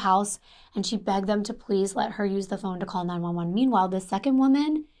she got to a house and she begged them to please let her use the phone to call 911. Meanwhile, the second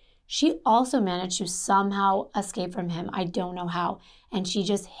woman, she also managed to somehow escape from him. I don't know how. And she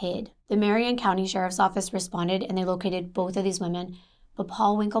just hid. The Marion County Sheriff's Office responded and they located both of these women, but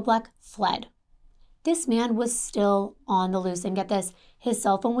Paul Winkleblack fled. This man was still on the loose, and get this, his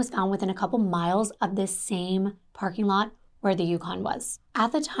cell phone was found within a couple miles of this same parking lot where the Yukon was.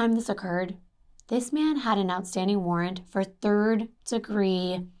 At the time this occurred, this man had an outstanding warrant for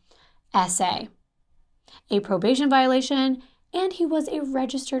third-degree SA, a probation violation, and he was a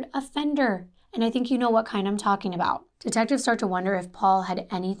registered offender. And I think you know what kind I'm talking about. Detectives start to wonder if Paul had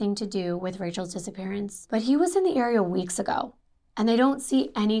anything to do with Rachel's disappearance, but he was in the area weeks ago, and they don't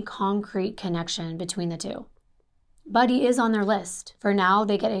see any concrete connection between the two. But he is on their list. For now,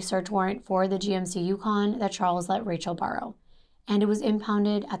 they get a search warrant for the GMC Yukon that Charles let Rachael borrow, and it was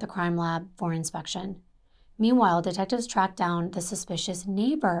impounded at the crime lab for inspection. Meanwhile, detectives tracked down the suspicious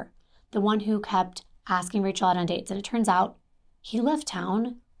neighbor, the one who kept asking Rachael out on dates, and it turns out he left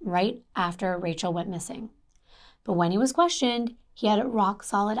town right after Rachael went missing. But when he was questioned, he had a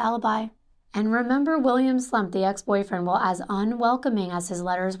rock-solid alibi. And remember William Slump, the ex-boyfriend? Well, as unwelcoming as his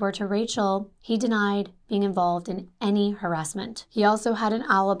letters were to Rachael, he denied being involved in any harassment. He also had an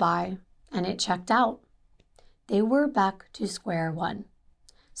alibi, and it checked out. They were back to square one.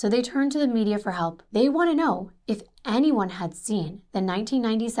 So they turned to the media for help. They want to know if anyone had seen the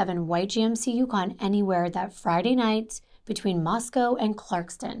 1997 white GMC Yukon anywhere that Friday night between Moscow and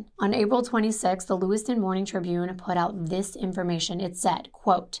Clarkston. On April 26, the Lewiston Morning Tribune put out this information. It said,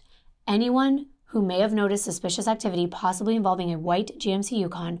 quote, anyone who may have noticed suspicious activity possibly involving a white GMC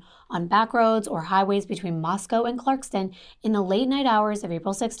Yukon on back roads or highways between Moscow and Clarkston in the late night hours of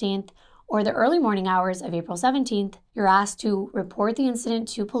April 16th or the early morning hours of April 17th, you're asked to report the incident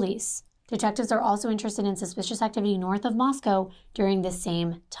to police. Detectives are also interested in suspicious activity north of Moscow during the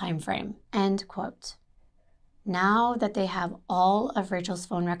same time frame. End quote. Now that they have all of Rachel's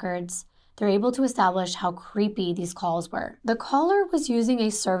phone records, they're able to establish how creepy these calls were. The caller was using a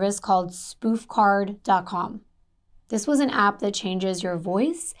service called spoofcard.com. This was an app that changes your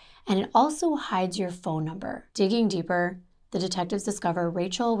voice and it also hides your phone number. Digging deeper, the detectives discover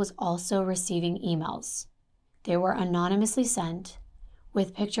Rachael was also receiving emails. They were anonymously sent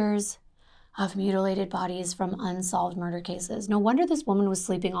with pictures of mutilated bodies from unsolved murder cases. No wonder this woman was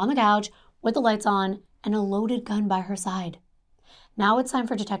sleeping on the couch with the lights on and a loaded gun by her side. Now it's time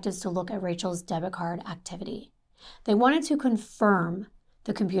for detectives to look at Rachel's debit card activity. They wanted to confirm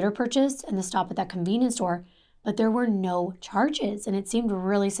the computer purchase and the stop at that convenience store, but there were no charges, and it seemed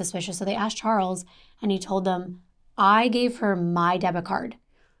really suspicious. So they asked Charles, and he told them, I gave her my debit card.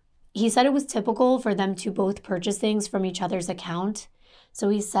 He said it was typical for them to both purchase things from each other's account. So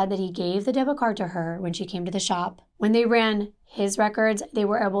he said that he gave the debit card to her when she came to the shop. When they ran his records, they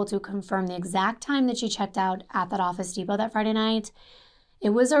were able to confirm the exact time that she checked out at that Office Depot that Friday night.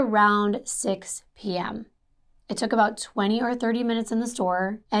 It was around 6 p.m. It took about 20 or 30 minutes in the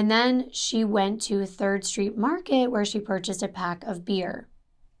store, and then she went to 3rd Street Market where she purchased a pack of beer.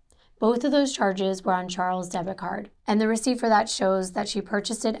 Both of those charges were on Charles' debit card, and the receipt for that shows that she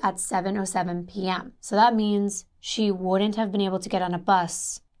purchased it at 7:07 p.m. So that means she wouldn't have been able to get on a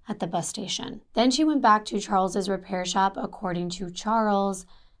bus at the bus station. Then she went back to Charles's repair shop, according to Charles,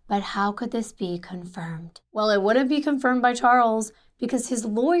 but how could this be confirmed? Well, it wouldn't be confirmed by Charles because his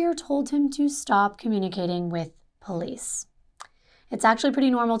lawyer told him to stop communicating with police. It's actually pretty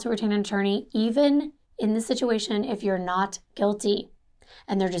normal to retain an attorney, even in this situation, if you're not guilty.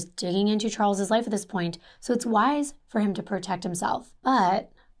 And they're just digging into Charles's life at this point, so it's wise for him to protect himself.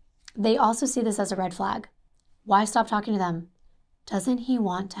 But they also see this as a red flag. Why stop talking to them? Doesn't he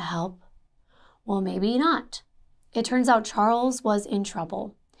want to help? Well, maybe not. It turns out Charles was in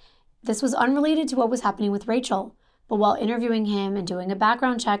trouble. This was unrelated to what was happening with Rachael, but while interviewing him and doing a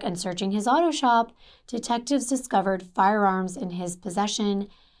background check and searching his auto shop, detectives discovered firearms in his possession,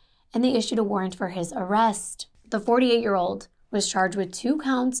 and they issued a warrant for his arrest. The 48-year-old was charged with 2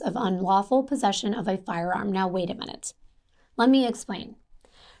 counts of unlawful possession of a firearm. Now, wait a minute. Let me explain.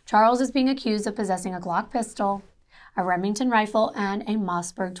 Charles is being accused of possessing a Glock pistol, a Remington rifle, and a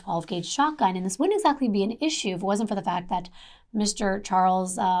Mossberg 12-gauge shotgun. And this wouldn't exactly be an issue if it wasn't for the fact that Mr.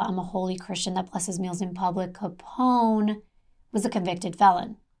 Charles, I'm a holy Christian that blesses meals in public, Capone, was a convicted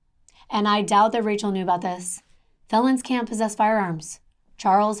felon. And I doubt that Rachael knew about this. Felons can't possess firearms.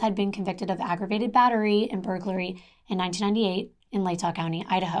 Charles had been convicted of aggravated battery and burglary in 1998 in Latah County,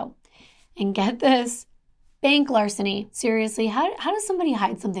 Idaho. And get this, bank larceny. Seriously, how does somebody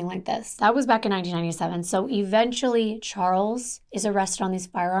hide something like this? That was back in 1997. So eventually Charles is arrested on these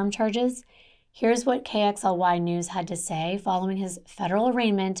firearm charges. Here's what KXLY News had to say following his federal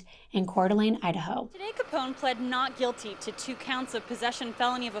arraignment in Coeur d'Alene, Idaho. Today, Capone pled not guilty to 2 counts of possession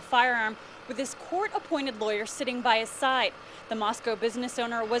felony of a firearm with his court-appointed lawyer sitting by his side. The Moscow business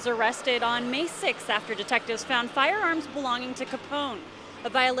owner was arrested on May 6th after detectives found firearms belonging to Capone, a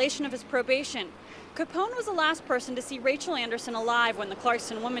violation of his probation. Capone was the last person to see Rachael Anderson alive when the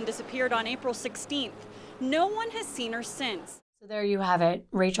Clarkston woman disappeared on April 16th. No one has seen her since. So there you have it.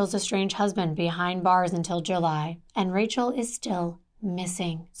 Rachel's estranged husband behind bars until July, and Rachael is still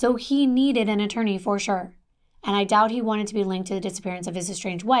missing. So he needed an attorney for sure. And I doubt he wanted to be linked to the disappearance of his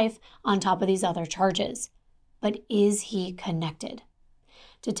estranged wife on top of these other charges. But is he connected?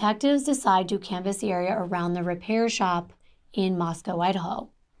 Detectives decide to canvass the area around the repair shop in Moscow, Idaho.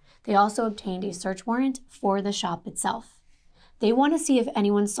 They also obtained a search warrant for the shop itself. They want to see if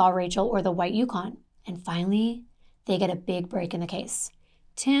anyone saw Rachael or the white Yukon. And finally, they get a big break in the case.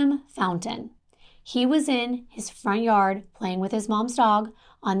 Tim Fountain. He was in his front yard playing with his mom's dog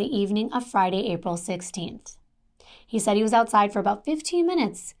on the evening of Friday, April 16th. He said he was outside for about 15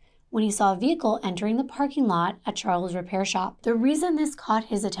 minutes when he saw a vehicle entering the parking lot at Charles' repair shop. The reason this caught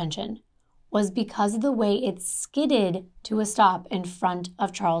his attention was because of the way it skidded to a stop in front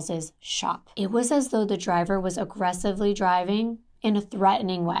of Charles's shop. It was as though the driver was aggressively driving in a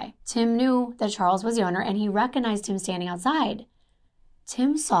threatening way. Tim knew that Charles was the owner and he recognized him standing outside.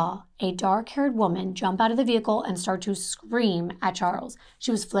 Tim saw a dark-haired woman jump out of the vehicle and start to scream at Charles.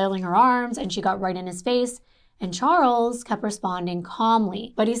 She was flailing her arms and she got right in his face, and Charles kept responding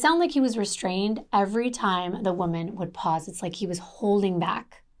calmly. But he sounded like he was restrained every time the woman would pause. It's like he was holding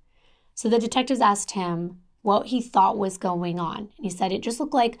back. So the detectives asked him what he thought was going on. And he said it just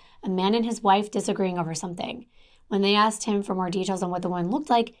looked like a man and his wife disagreeing over something. When they asked him for more details on what the woman looked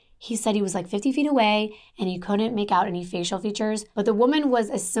like, he said he was like 50 feet away and he couldn't make out any facial features. But the woman was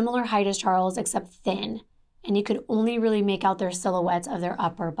a similar height as Charles, except thin, and he could only really make out their silhouettes of their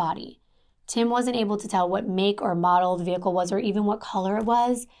upper body. Tim wasn't able to tell what make or model the vehicle was or even what color it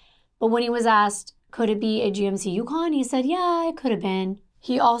was. But when he was asked, could it be a GMC Yukon, he said, yeah, it could have been.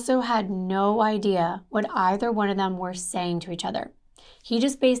 He also had no idea what either one of them were saying to each other. He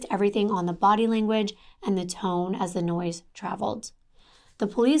just based everything on the body language and the tone as the noise traveled. The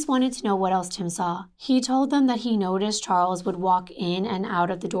police wanted to know what else Tim saw. He told them that he noticed Charles would walk in and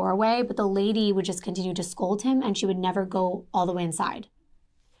out of the doorway, but the lady would just continue to scold him and she would never go all the way inside.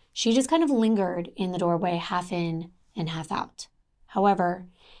 She just kind of lingered in the doorway, half in and half out. However,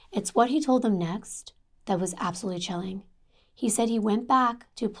 it's what he told them next that was absolutely chilling. He said he went back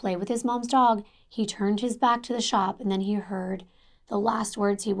to play with his mom's dog. He turned his back to the shop and then he heard the last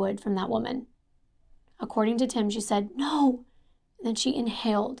words he would from that woman. According to Tim, she said, no. And then she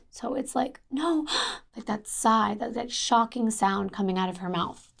inhaled. So it's like, no, like that sigh, that shocking sound coming out of her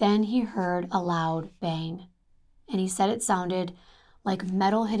mouth. Then he heard a loud bang. And he said it sounded like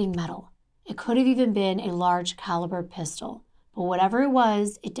metal hitting metal. It could have even been a large caliber pistol. But whatever it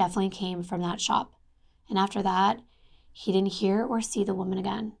was, it definitely came from that shop. And after that, he didn't hear or see the woman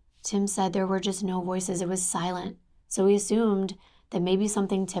again. Tim said there were just no voices. It was silent. So he assumed that maybe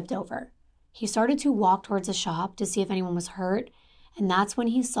something tipped over. He started to walk towards the shop to see if anyone was hurt, and that's when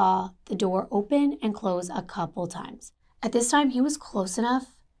he saw the door open and close a couple times. At this time, he was close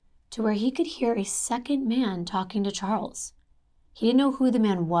enough to where he could hear a second man talking to Charles. He didn't know who the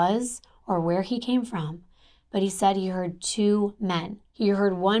man was or where he came from, but he said he heard two men. He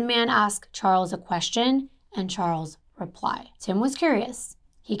heard one man ask Charles a question and Charles reply. Tim was curious.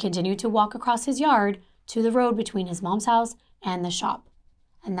 He continued to walk across his yard to the road between his mom's house and the shop.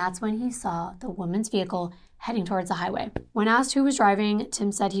 And that's when he saw the woman's vehicle heading towards the highway. When asked who was driving,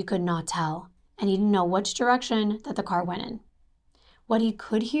 Tim said he could not tell, and he didn't know which direction that the car went in. What he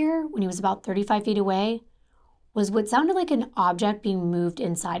could hear when he was about 35 feet away was what sounded like an object being moved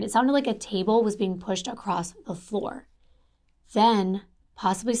inside. It sounded like a table was being pushed across the floor. Then,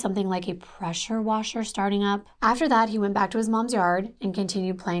 possibly something like a pressure washer starting up. After that, he went back to his mom's yard and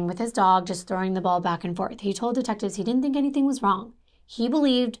continued playing with his dog, just throwing the ball back and forth. He told detectives he didn't think anything was wrong. He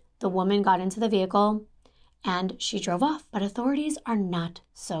believed the woman got into the vehicle and she drove off, but authorities are not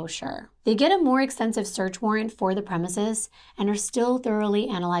so sure. They get a more extensive search warrant for the premises and are still thoroughly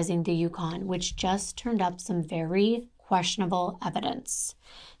analyzing the Yukon, which just turned up some very questionable evidence.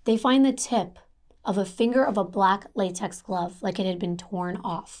 They find the tip of a finger of a black latex glove, like it had been torn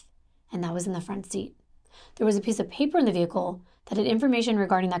off, and that was in the front seat. There was a piece of paper in the vehicle that had information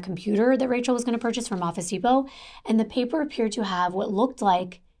regarding that computer that Rachael was going to purchase from Office Depot, and the paper appeared to have what looked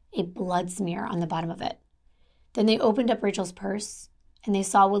like a blood smear on the bottom of it. Then they opened up Rachael's purse, and they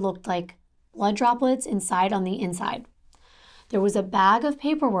saw what looked like blood droplets inside on the inside. There was a bag of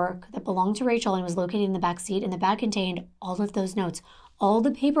paperwork that belonged to Rachael and was located in the back seat, and the bag contained all of those notes, all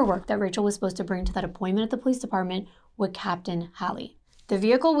the paperwork that Rachael was supposed to bring to that appointment at the police department with Captain Halley. The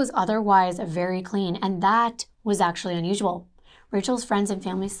vehicle was otherwise very clean, and that was actually unusual. Rachael's friends and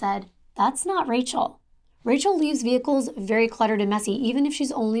family said, "That's not Rachael. Rachael leaves vehicles very cluttered and messy, even if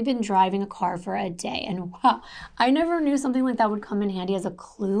she's only been driving a car for a day." And wow, I never knew something like that would come in handy as a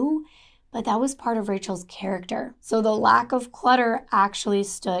clue, but that was part of Rachael's character. So the lack of clutter actually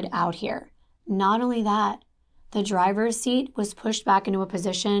stood out here. Not only that, the driver's seat was pushed back into a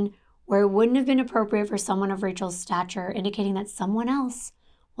position where it wouldn't have been appropriate for someone of Rachael's stature, indicating that someone else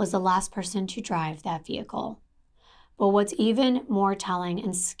was the last person to drive that vehicle. But what's even more telling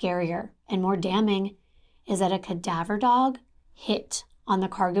and scarier and more damning is that a cadaver dog hit on the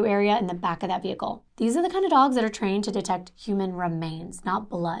cargo area in the back of that vehicle. These are the kind of dogs that are trained to detect human remains, not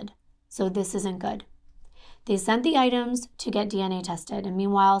blood. So this isn't good. They sent the items to get DNA tested, and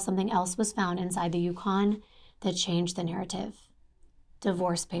meanwhile, something else was found inside the Yukon that changed the narrative.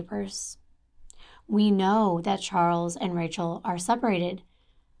 Divorce papers. We know that Charles and Rachael are separated,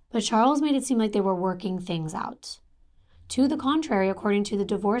 but Charles made it seem like they were working things out. To the contrary, according to the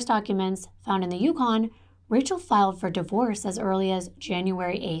divorce documents found in the Yukon, Rachael filed for divorce as early as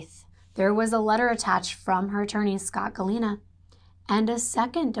January 8th. There was a letter attached from her attorney, Scott Galena, and a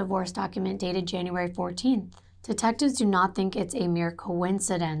second divorce document dated January 14th. Detectives do not think it's a mere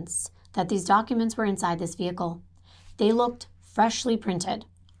coincidence that these documents were inside this vehicle. They looked freshly printed,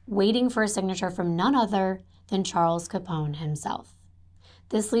 waiting for a signature from none other than Charles Capone himself.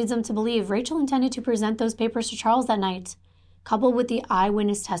 This leads them to believe Rachael intended to present those papers to Charles that night. Coupled with the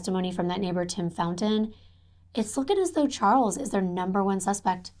eyewitness testimony from that neighbor, Tim Fountain, it's looking as though Charles is their number one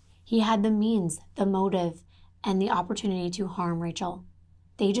suspect. He had the means, the motive, and the opportunity to harm Rachael.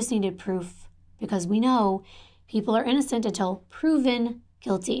 They just needed proof, because we know people are innocent until proven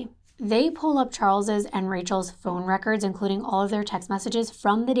guilty. They pull up Charles's and Rachael's phone records, including all of their text messages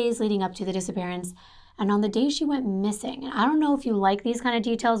from the days leading up to the disappearance and on the day she went missing. And I don't know if you like these kind of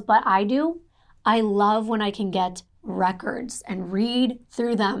details, but I do. I love when I can get records and read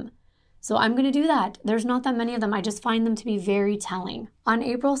through them. So I'm going to do that. There's not that many of them. I just find them to be very telling. On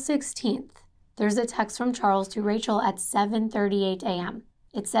April 16th, there's a text from Charles to Rachael at 7:38 a.m.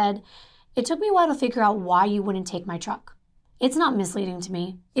 It said, "It took me a while to figure out why you wouldn't take my truck. It's not misleading to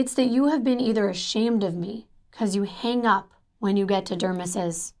me. It's that you have been either ashamed of me because you hang up when you get to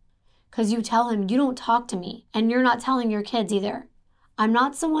Dermis's, because you tell him you don't talk to me, and you're not telling your kids either. I'm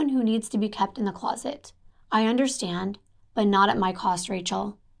not someone who needs to be kept in the closet. I understand, but not at my cost,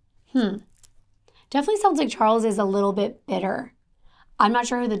 Rachael." Definitely sounds like Charles is a little bit bitter. I'm not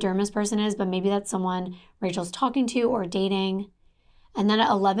sure who the Dermis person is, but maybe that's someone Rachael's talking to or dating. And then at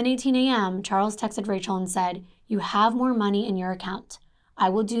 11:18 a.m., Charles texted Rachael and said, "You have more money in your account. I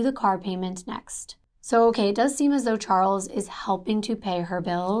will do the car payment next." So, okay, it does seem as though Charles is helping to pay her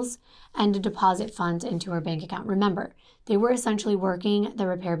bills and to deposit funds into her bank account. Remember, they were essentially working the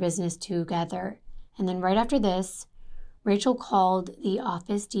repair business together. And then right after this, Rachael called the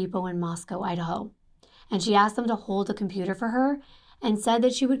Office Depot in Moscow, Idaho, and she asked them to hold a computer for her and said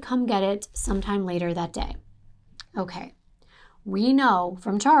that she would come get it sometime later that day. Okay, we know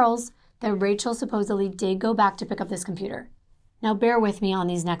from Charles that Rachael supposedly did go back to pick up this computer. Now bear with me on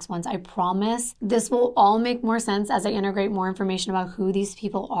these next ones. I promise this will all make more sense as I integrate more information about who these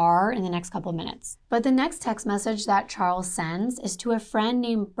people are in the next couple minutes. But the next text message that Charles sends is to a friend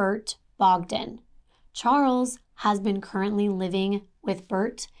named Bert Bogdan. Charles has been currently living with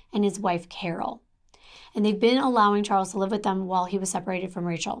Bert and his wife Carol, and they've been allowing Charles to live with them while he was separated from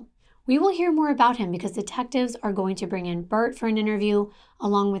Rachael. We will hear more about him because detectives are going to bring in Bert for an interview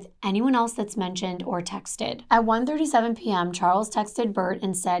along with anyone else that's mentioned or texted. At 1:37 p.m., Charles texted Bert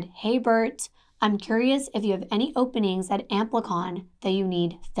and said, "Hey Bert, I'm curious if you have any openings at Amplicon that you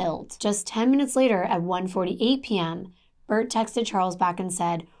need filled." Just 10 minutes later at 1:48 p.m., Bert texted Charles back and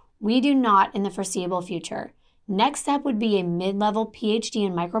said, "We do not in the foreseeable future. Next step would be a mid-level PhD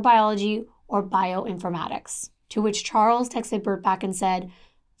in microbiology or bioinformatics." To which Charles texted Bert back and said,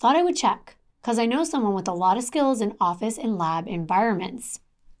 "Thought I would check, because I know someone with a lot of skills in office and lab environments."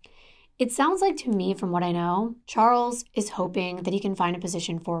 It sounds like to me, from what I know, Charles is hoping that he can find a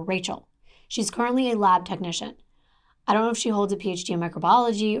position for Rachael. She's currently a lab technician. I don't know if she holds a PhD in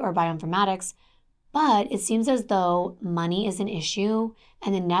microbiology or bioinformatics, but it seems as though money is an issue,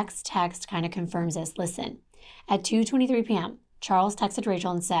 and the next text kind of confirms this. Listen, at 2:23 p.m., Charles texted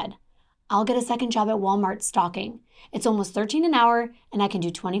Rachael and said, "I'll get a second job at Walmart stocking. It's almost $13 an hour, and I can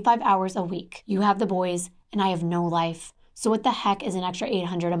do 25 hours a week. You have the boys, and I have no life. So what the heck is an extra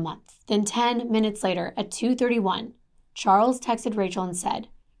 $800 a month?" Then 10 minutes later, at 2:31, Charles texted Rachael and said,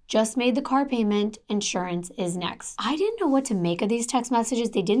 "Just made the car payment. Insurance is next." I didn't know what to make of these text messages.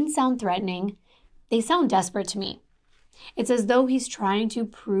 They didn't sound threatening. They sound desperate to me. It's as though he's trying to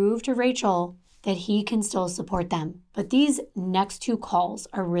prove to Rachael that he can still support them. But these next two calls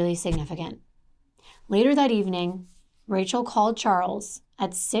are really significant. Later that evening, Rachael called Charles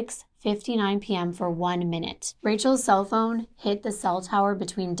at 6:59 p.m. for 1 minute. Rachael's cell phone hit the cell tower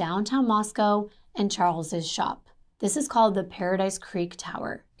between downtown Moscow and Charles's shop. This is called the Paradise Creek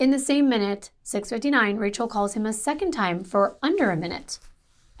Tower. In the same minute, 6:59, Rachael calls him a second time for under a minute,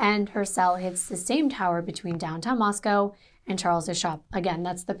 and her cell hits the same tower between downtown Moscow and Charles's shop. Again,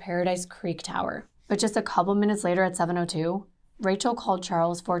 that's the Paradise Creek Tower. But just a couple minutes later at 7:02, Rachael called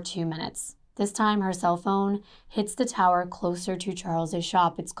Charles for 2 minutes. This time, her cell phone hits the tower closer to Charles's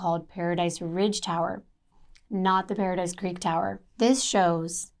shop. It's called Paradise Ridge Tower, not the Paradise Creek Tower. This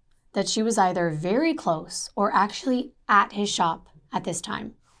shows that she was either very close or actually at his shop at this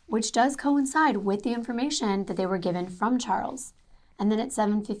time, which does coincide with the information that they were given from Charles. And then at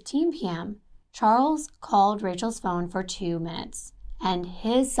 7:15 p.m., Charles called Rachael's phone for 2 minutes, and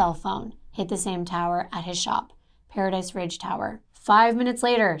his cell phone hit the same tower at his shop, Paradise Ridge Tower. 5 minutes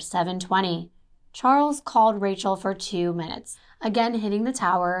later, 7:20, Charles called Rachael for 2 minutes, again hitting the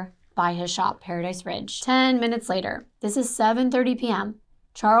tower by his shop, Paradise Ridge. 10 minutes later, this is 7:30 p.m.,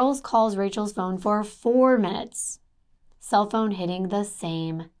 Charles calls Rachael's phone for 4 minutes, cell phone hitting the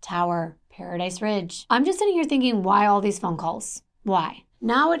same tower, Paradise Ridge. I'm just sitting here thinking, why all these phone calls? Why?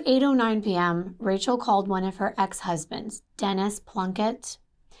 Now at 8:09 p.m., Rachael called one of her ex-husbands, Dennis Plunkett.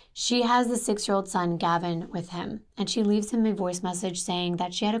 She has the 6-year-old son, Gavin, with him, and she leaves him a voice message saying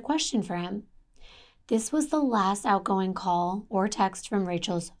that she had a question for him. This was the last outgoing call or text from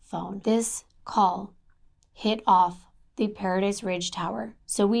Rachael's phone. This call hit off the Paradise Ridge Tower,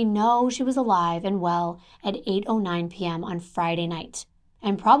 so we know she was alive and well at 8:09 p.m. on Friday night,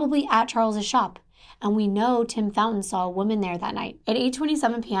 and probably at Charles's shop. And we know Tim Fountain saw a woman there that night. At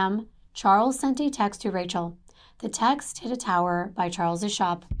 8:27 p.m., Charles sent a text to Rachael. The text hit a tower by Charles's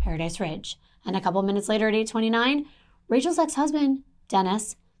shop, Paradise Ridge. And a couple minutes later at 8:29, Rachael's ex-husband,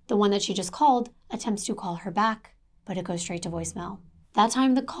 Dennis, the one that she just called, attempts to call her back, but it goes straight to voicemail. That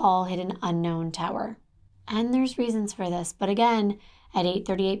time the call hit an unknown tower. And there's reasons for this, but again, at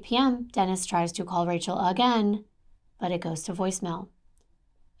 8:38 p.m., Dennis tries to call Rachael again, but it goes to voicemail,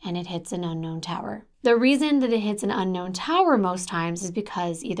 and it hits an unknown tower. The reason that it hits an unknown tower most times is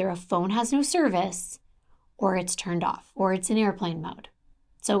because either a phone has no service, or it's turned off, or it's in airplane mode.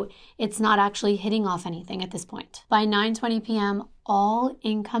 So it's not actually hitting off anything at this point. By 9:20 p.m., all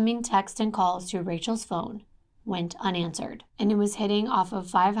incoming text and calls to Rachael's phone went unanswered, and it was hitting off of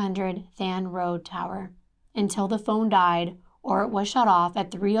 500 Than Road Tower until the phone died or it was shut off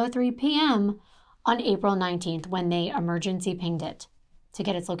at 3:03 p.m. on April 19th when they emergency pinged it to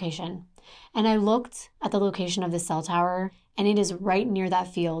get its location. And I looked at the location of the cell tower, and it is right near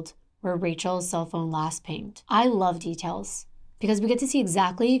that field where Rachael's cell phone last pinged. I love details because we get to see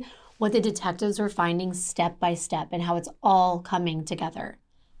exactly what the detectives were finding step by step and how it's all coming together.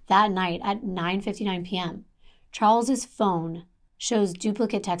 That night at 9:59 p.m., Charles's phone shows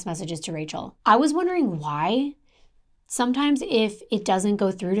duplicate text messages to Rachael. I was wondering why. Sometimes if it doesn't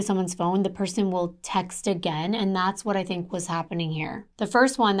go through to someone's phone, the person will text again, and that's what I think was happening here. The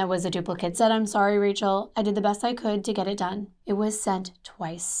first one that was a duplicate said, "I'm sorry, Rachel. I did the best I could to get it done." It was sent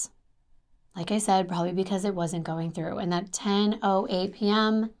twice. Like I said, probably because it wasn't going through. And at 10:08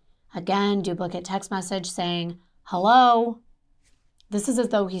 p.m., again, duplicate text message saying, "Hello." This is as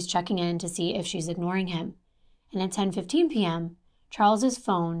though he's checking in to see if she's ignoring him. And at 10:15 p.m., Charles's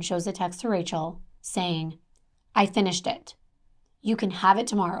phone shows a text to Rachel saying, "I finished it. You can have it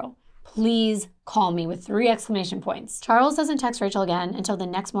tomorrow. Please call me," with 3 exclamation points. Charles doesn't text Rachel again until the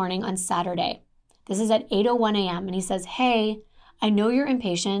next morning on Saturday. This is at 8:01 a.m. and he says, "Hey, I know you're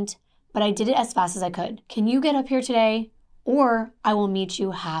impatient, but I did it as fast as I could. Can you get up here today? Or I will meet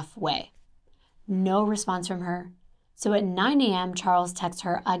you halfway." No response from her. So at 9 a.m., Charles texts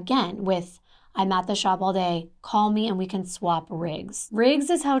her again with, "I'm at the shop all day. Call me and we can swap rigs." Rigs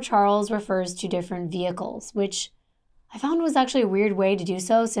is how Charles refers to different vehicles, which I found was actually a weird way to do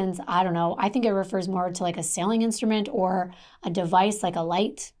so since, I don't know, I think it refers more to like a sailing instrument or a device like a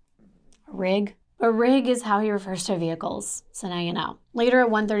light, a rig. But rig is how he refers to vehicles, so now you know. Later at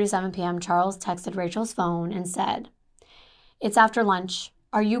 1:37 p.m., Charles texted Rachel's phone and said, "It's after lunch.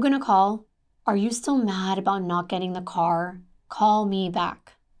 Are you going to call? Are you still mad about not getting the car? Call me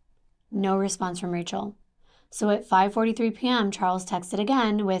back." No response from Rachel. So at 5:43 p.m., Charles texted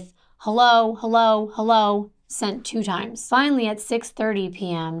again with, "Hello, hello, hello," sent 2 times. Finally, at 6:30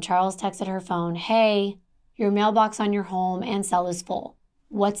 p.m., Charles texted her phone, "Hey, your mailbox on your home and cell is full.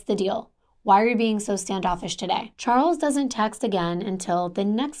 What's the deal? Why are you being so standoffish today?" Charles doesn't text again until the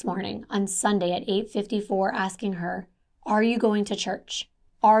next morning on Sunday at 8:54 asking her, "Are you going to church?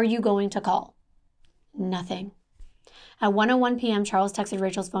 Are you going to call?" Nothing. At 1:01 p.m., Charles texted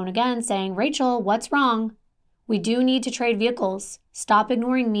Rachel's phone again saying, "Rachel, what's wrong? We do need to trade vehicles. Stop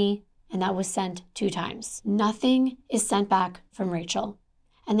ignoring me." And that was sent 2 times. Nothing is sent back from Rachel.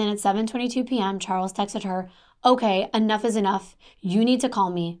 And then at 7:22 p.m., Charles texted her, "Okay, enough is enough. You need to call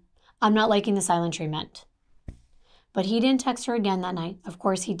me. I'm not liking the silent treatment." But he didn't text her again that night. Of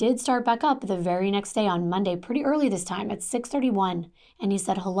course, he did start back up the very next day on Monday, pretty early this time at 6:31. And he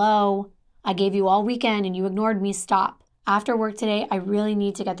said, "Hello, I gave you all weekend and you ignored me. Stop. After work today, I really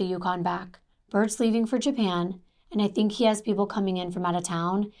need to get the Yukon back. Bert's leaving for Japan, and I think he has people coming in from out of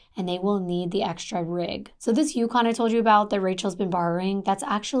town, and they will need the extra rig." So this Yukon I told you about that Rachel's been borrowing, that's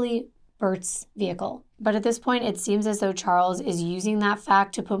actually Bert's vehicle. But at this point, it seems as though Charles is using that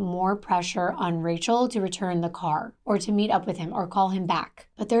fact to put more pressure on Rachel to return the car, or to meet up with him, or call him back.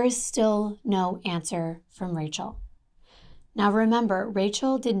 But there is still no answer from Rachel. Now remember,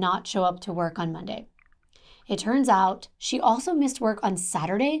 Rachel did not show up to work on Monday. It turns out she also missed work on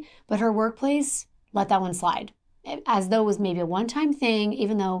Saturday, but her workplace let that one slide, as though it was maybe a one-time thing,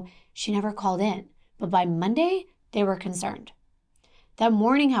 even though she never called in. But by Monday, they were concerned. That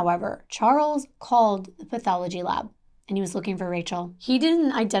morning, however, Charles called the pathology lab, and he was looking for Rachel. He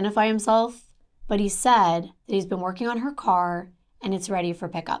didn't identify himself, but he said that he's been working on her car and it's ready for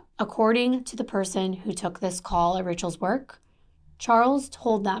pickup. According to the person who took this call at Rachel's work, Charles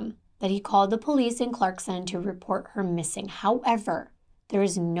told them that he called the police in Clarkson to report her missing. However, there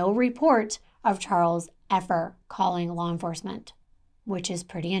is no report of Charles ever calling law enforcement, which is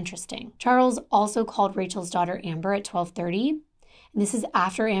pretty interesting. Charles also called Rachel's daughter Amber at 12:30, and this is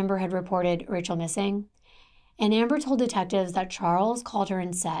after Amber had reported Rachel missing. And Amber told detectives that Charles called her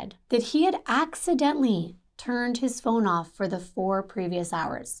and said that he had accidentally turned his phone off for the 4 previous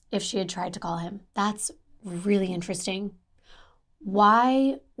hours if she had tried to call him. That's really interesting.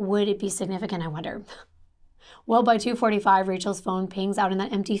 Why would it be significant, I wonder? Well, by 2:45, Rachel's phone pings out in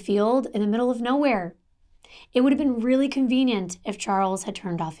that empty field in the middle of nowhere. It would have been really convenient if Charles had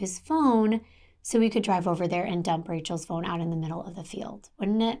turned off his phone so he could drive over there and dump Rachel's phone out in the middle of the field,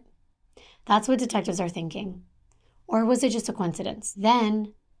 wouldn't it? That's what detectives are thinking. Or was it just a coincidence?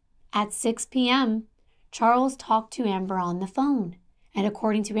 Then, at 6 p.m., Charles talked to Amber on the phone. And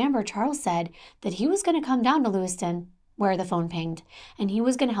according to Amber, Charles said that he was going to come down to Lewiston, where the phone pinged, and he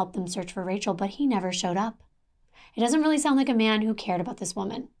was going to help them search for Rachel, but he never showed up. It doesn't really sound like a man who cared about this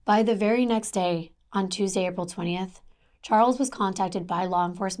woman. By the very next day, on Tuesday, April 20th, Charles was contacted by law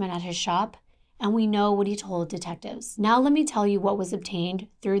enforcement at his shop, and we know what he told detectives. Now let me tell you what was obtained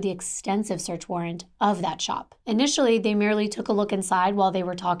through the extensive search warrant of that shop. Initially, they merely took a look inside while they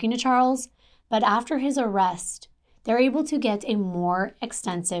were talking to Charles, but after his arrest, they're able to get a more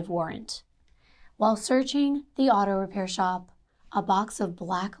extensive warrant. While searching the auto repair shop, a box of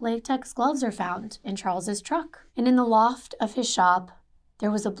black latex gloves are found in Charles's truck. And in the loft of his shop,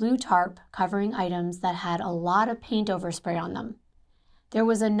 there was a blue tarp covering items that had a lot of paint overspray on them. There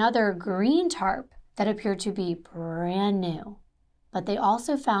was another green tarp that appeared to be brand new. But they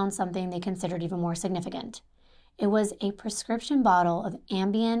also found something they considered even more significant. It was a prescription bottle of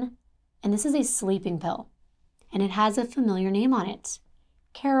Ambien, and this is a sleeping pill. And it has a familiar name on it,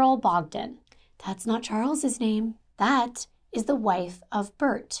 Carol Bogdan. That's not Charles's name. That is the wife of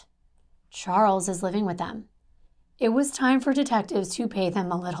Bert. Charles is living with them. It was time for detectives to pay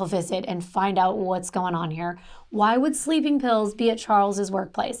them a little visit and find out what's going on here. Why would sleeping pills be at Charles's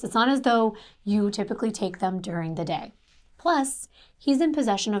workplace? It's not as though you typically take them during the day. Plus, he's in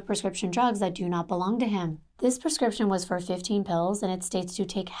possession of prescription drugs that do not belong to him. This prescription was for 15 pills, and it states to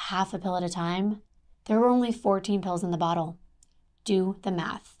take half a pill at a time. There were only 14 pills in the bottle. Do the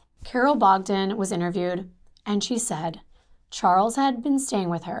math. Carol Bogdan was interviewed, and she said Charles had been staying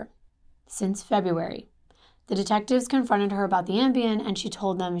with her since February. The detectives confronted her about the Ambien, and she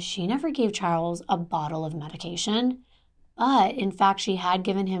told them she never gave Charles a bottle of medication, but in fact she had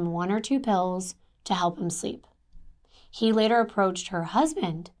given him 1 or 2 pills to help him sleep. He later approached her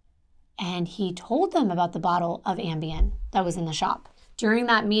husband, and he told them about the bottle of Ambien that was in the shop. During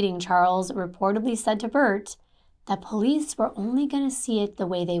that meeting, Charles reportedly said to Bert that police were only going to see it the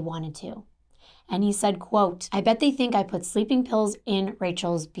way they wanted to. And he said, quote, "I bet they think I put sleeping pills in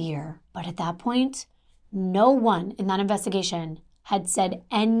Rachel's beer." But at that point, no one in that investigation had said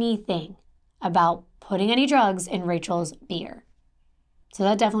anything about putting any drugs in Rachel's beer. So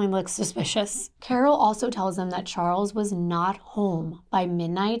that definitely looks suspicious. Carol also tells them that Charles was not home by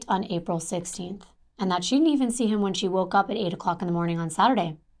midnight on April 16th, and that she didn't even see him when she woke up at 8 o'clock in the morning on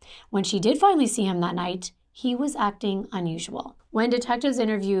Saturday. When she did finally see him that night, he was acting unusual. When detectives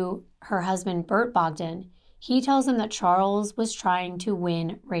interview her husband, Bert Bogdan, he tells them that Charles was trying to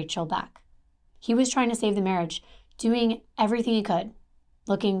win Rachel back. He was trying to save the marriage, doing everything he could,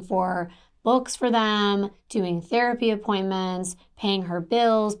 looking for books for them, doing therapy appointments, paying her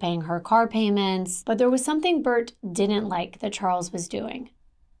bills, paying her car payments. But there was something Bert didn't like that Charles was doing.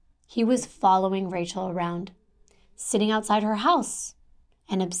 He was following Rachel around, sitting outside her house,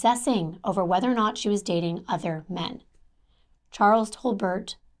 and obsessing over whether or not she was dating other men. Charles told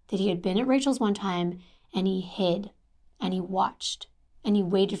Bert that he had been at Rachel's one time, and he hid, and he watched, and he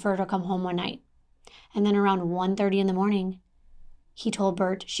waited for her to come home one night. And then around 1:30 in the morning, he told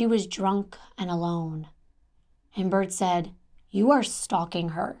Bert she was drunk and alone. And Bert said, "You are stalking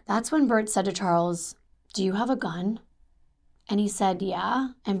her." That's when Bert said to Charles, "Do you have a gun?" And he said,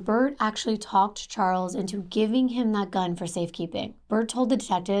 "Yeah." And Bert actually talked Charles into giving him that gun for safekeeping. Bert told the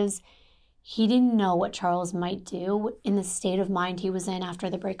detectives he didn't know what Charles might do in the state of mind he was in after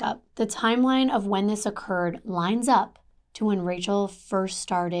the breakup. The timeline of when this occurred lines up to when Rachel first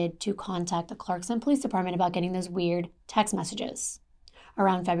started to contact the Clarkson Police Department about getting those weird text messages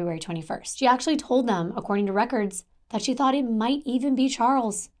around February 21st. She actually told them, according to records, that she thought it might even be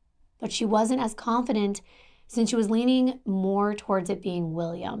Charles, but she wasn't as confident since she was leaning more towards it being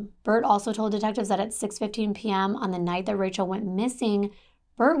William. Bert also told detectives that at 6:15 p.m. on the night that Rachel went missing,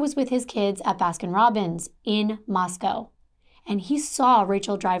 Bert was with his kids at Baskin-Robbins in Moscow, and he saw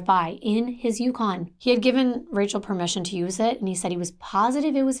Rachel drive by in his Yukon. He had given Rachel permission to use it, and he said he was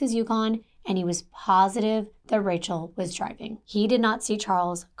positive it was his Yukon, and he was positive that Rachel was driving. He did not see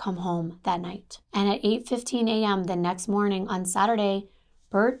Charles come home that night. And at 8:15 a.m. the next morning on Saturday,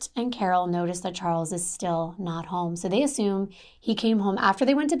 Bert and Carol noticed that Charles is still not home, so they assume he came home after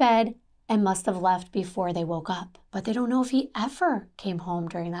they went to bed and must have left before they woke up. But they don't know if he ever came home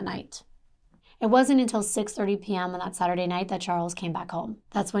during that night. It wasn't until 6:30 p.m. on that Saturday night that Charles came back home.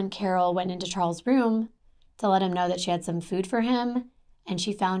 That's when Carol went into Charles' room to let him know that she had some food for him, and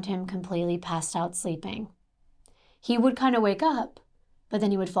she found him completely passed out sleeping. He would kind of wake up, but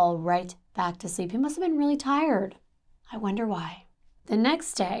then he would fall right back to sleep. He must have been really tired. I wonder why. The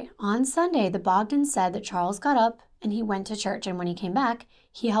next day, on Sunday, the Bogdans said that Charles got up and he went to church, and when he came back,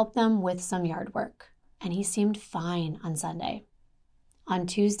 he helped them with some yard work, and he seemed fine on Sunday. On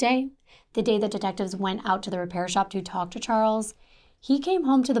Tuesday, the day that detectives went out to the repair shop to talk to Charles, he came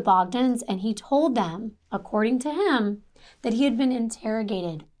home to the Bogdans and he told them, according to him, that he had been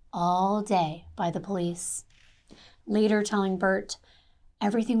interrogated all day by the police. Later telling Bert,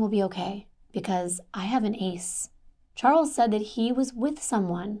 "Everything will be okay because I have an ace." Charles said that he was with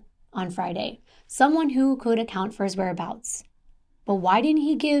someone on Friday, someone who could account for his whereabouts. But why didn't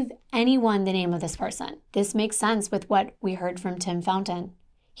he give anyone the name of this person? This makes sense with what we heard from Tim Fountain.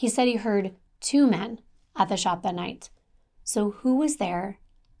 He said he heard 2 men at the shop that night. So who was there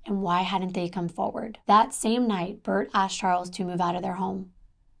and why hadn't they come forward? That same night, Bert asked Charles to move out of their home.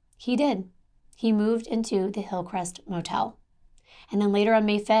 He did. He moved into the Hillcrest Motel. And then later on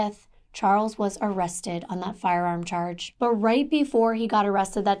May 5th, Charles was arrested on that firearm charge. But right before he got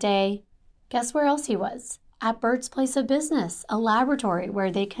arrested that day, Guess where else he was? At Bert's place of business, a laboratory where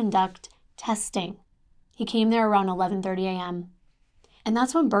they conduct testing. He came there around 11:30 a.m. And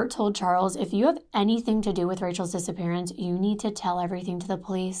that's when Bert told Charles, if you have anything to do with Rachel's disappearance, you need to tell everything to the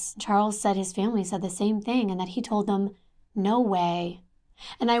police. Charles said his family said the same thing and that he told them, no way.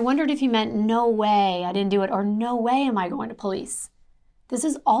 And I wondered if he meant, no way I didn't do it, or no way am I going to police. This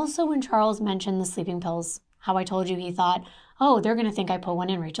is also when Charles mentioned the sleeping pills, how I told you he thought, oh, they're going to think I put one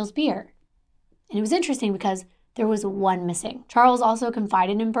in Rachel's beer. And it was interesting because there was one missing. Charles also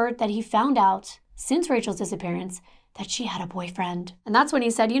confided in Bert that he found out, since Rachel's disappearance, that she had a boyfriend. And that's when he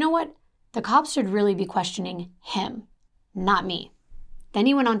said, you know what? The cops should really be questioning him, not me. Then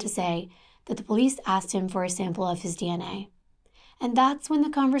he went on to say that the police asked him for a sample of his DNA. And that's when the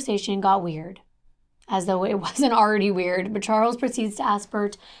conversation got weird. As though it wasn't already weird, but Charles proceeds to ask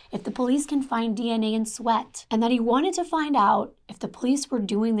Bert if the police can find DNA in sweat, and that he wanted to find out if the police were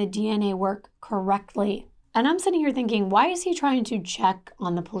doing the DNA work correctly. And I'm sitting here thinking, why is he trying to check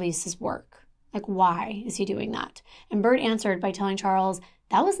on the police's work? Like, why is he doing that? And Bert answered by telling Charles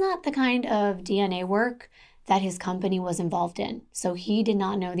that was not the kind of DNA work that his company was involved in, so he did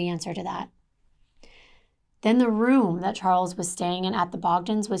not know the answer to that. Then the room that Charles was staying in at the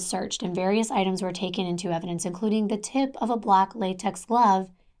Bogdans was searched, and various items were taken into evidence, including the tip of a black latex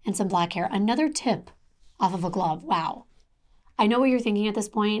glove and some black hair. Another tip off of a glove. Wow. I know what you're thinking at this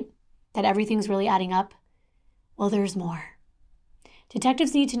point, that everything's really adding up. Well, there's more.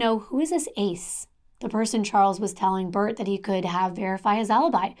 Detectives need to know, who is this Ace? The person Charles was telling Bert that he could have verify his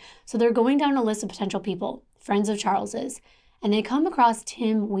alibi. So they're going down a list of potential people, friends of Charles's, and they come across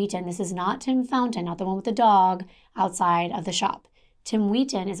Tim Wheaton. This is not Tim Fountain, not the one with the dog outside of the shop. Tim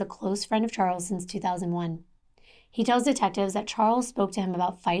Wheaton is a close friend of Charles since 2001. He tells detectives that Charles spoke to him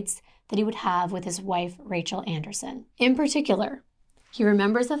about fights that he would have with his wife, Rachael Anderson. In particular, he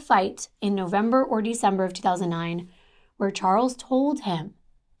remembers a fight in November or December of 2009 where Charles told him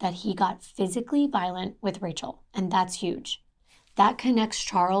that he got physically violent with Rachael, and that's huge. That connects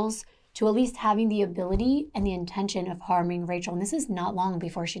Charles to at least having the ability and the intention of harming Rachael, and this is not long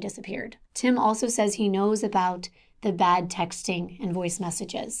before she disappeared. Tim also says he knows about the bad texting and voice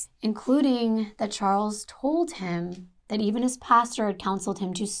messages, including that Charles told him that even his pastor had counseled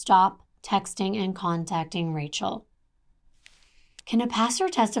him to stop texting and contacting Rachael. Can a pastor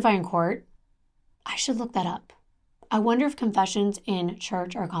testify in court? I should look that up. I wonder if confessions in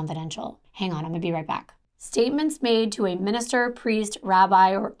church are confidential. Hang on, I'm gonna be right back. Statements made to a minister, priest,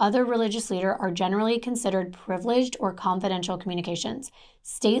 rabbi, or other religious leader are generally considered privileged or confidential communications.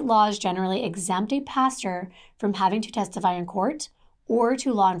 State laws generally exempt a pastor from having to testify in court or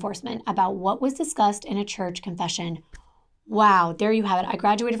to law enforcement about what was discussed in a church confession. Wow, there you have it. I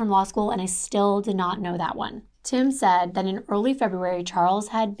graduated from law school and I still did not know that one. Tim said that in early February, Charles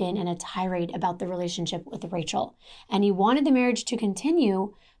had been in a tirade about the relationship with Rachael, and he wanted the marriage to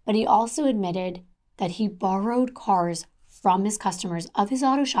continue, but he also admitted that he borrowed cars from his customers of his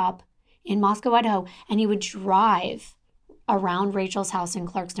auto shop in Moscow, Idaho, and he would drive around Rachael's house in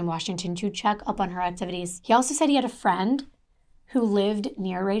Clarkston, Washington to check up on her activities. He also said he had a friend who lived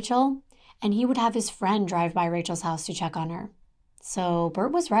near Rachael, and he would have his friend drive by Rachael's house to check on her. So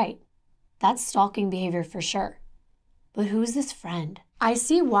Bert was right. That's stalking behavior for sure. But who's this friend? I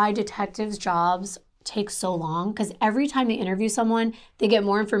see why detectives' jobs take so long, because every time they interview someone, they get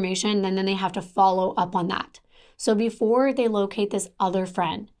more information and then they have to follow up on that. So before they locate this other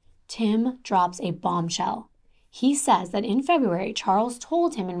friend, Tim drops a bombshell. He says that in February, Charles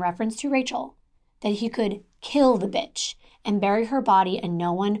told him in reference to Rachael that he could kill the bitch and bury her body and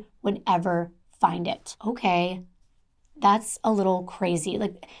no one would ever find it. Okay, that's a little crazy.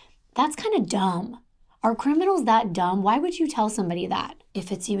 That's kind of dumb. Are criminals that dumb? Why would you tell somebody that?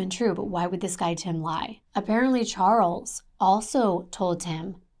 If it's even true, but why would this guy Tim lie? Apparently Charles also told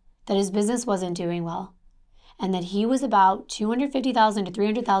Tim that his business wasn't doing well and that he was about $250,000 to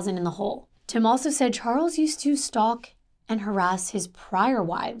 $300,000 in the hole. Tim also said Charles used to stalk and harass his prior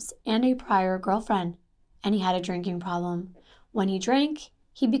wives and a prior girlfriend, and he had a drinking problem. When he drank,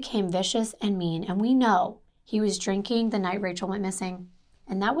 he became vicious and mean, and we know he was drinking the night Rachael went missing.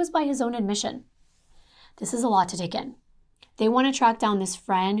 And that was by his own admission. This is a lot to take in. They want to track down this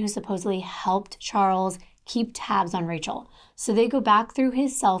friend who supposedly helped Charles keep tabs on Rachael. So they go back through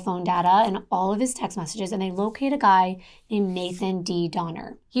his cell phone data and all of his text messages, and they locate a guy named Nathan D.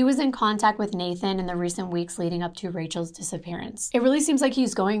 Donner. He was in contact with Nathan in the recent weeks leading up to Rachel's disappearance. It really seems like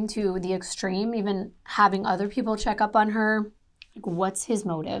he's going to the extreme, even having other people check up on her. What's his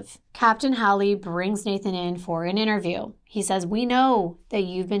motive? Captain Halley brings Nathan in for an interview. He says, "We know that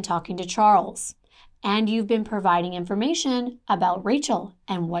you've been talking to Charles, and you've been providing information about Rachael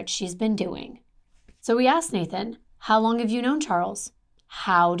and what she's been doing. So we asked Nathan, how long have you known Charles?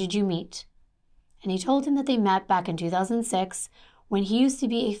 How did you meet? And he told him that they met back in 2006 when he used to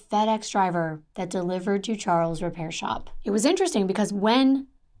be a FedEx driver that delivered to Charles' repair shop. It was interesting because when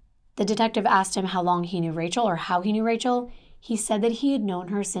the detective asked him how long he knew Rachael or how he knew Rachael, he said that he had known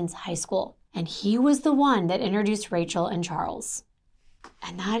her since high school. And he was the one that introduced Rachael and Charles.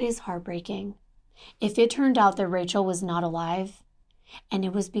 And that is heartbreaking. If it turned out that Rachael was not alive and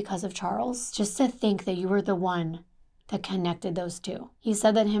it was because of Charles, just to think that you were the one that connected those two. He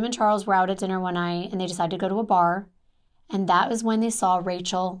said that him and Charles were out at dinner one night and they decided to go to a bar. And that was when they saw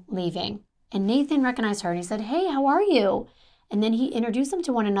Rachael leaving. And Nathan recognized her and he said, hey, how are you? And then he introduced them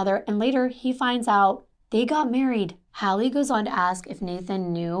to one another. And later he finds out they got married. Hallie goes on to ask if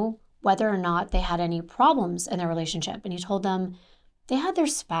Nathan knew whether or not they had any problems in their relationship. And he told them they had their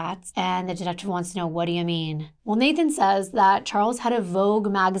spats. And the detective wants to know, what do you mean? Well, Nathan says that Charles had a Vogue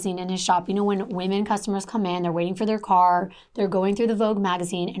magazine in his shop. You know, when women customers come in, they're waiting for their car, they're going through the Vogue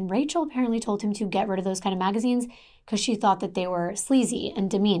magazine. And Rachael apparently told him to get rid of those kind of magazines because she thought that they were sleazy and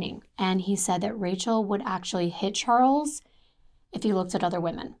demeaning. And he said that Rachael would actually hit Charles if he looked at other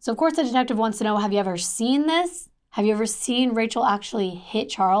women. So of course the detective wants to know, have you ever seen this? Have you ever seen Rachael actually hit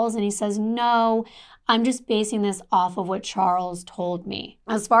Charles? And he says, no, I'm just basing this off of what Charles told me.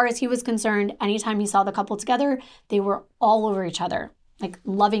 As far as he was concerned, anytime he saw the couple together, they were all over each other, like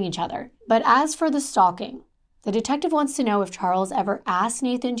loving each other. But as for the stalking, the detective wants to know if Charles ever asked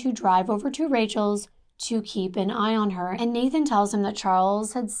Nathan to drive over to Rachael's to keep an eye on her. And Nathan tells him that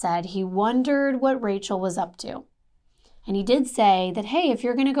Charles had said he wondered what Rachael was up to. And he did say that, hey, if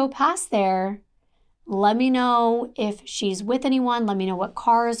you're going to go past there, let me know if she's with anyone. Let me know what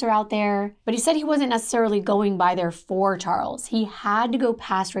cars are out there. But he said he wasn't necessarily going by there for Charles. He had to go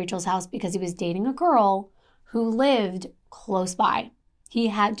past Rachael's house because he was dating a girl who lived close by. He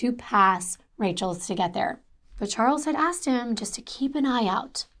had to pass Rachael's to get there. But Charles had asked him just to keep an eye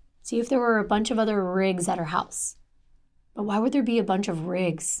out, see if there were a bunch of other rigs at her house. But why would there be a bunch of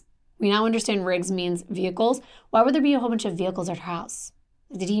rigs? We now understand rigs means vehicles. Why would there be a whole bunch of vehicles at her house?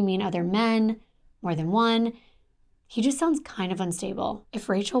 Did he mean other men? More than one? He just sounds kind of unstable. If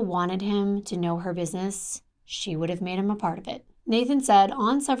Rachael wanted him to know her business, she would have made him a part of it. Nathan said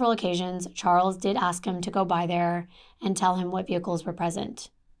on several occasions, Charles did ask him to go by there and tell him what vehicles were present.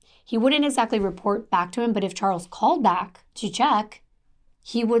 He wouldn't exactly report back to him, but if Charles called back to check,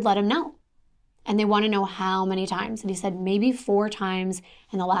 he would let him know. And they want to know how many times. And he said maybe 4 times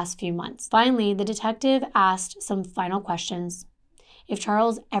in the last few months. Finally, the detective asked some final questions. If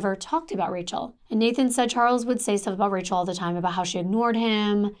Charles ever talked about Rachael. And Nathan said Charles would say stuff about Rachael all the time, about how she ignored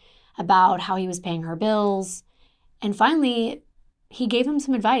him, about how he was paying her bills. And finally, he gave him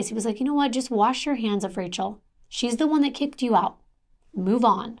some advice. He was like, you know what, just wash your hands of Rachael. She's the one that kicked you out. Move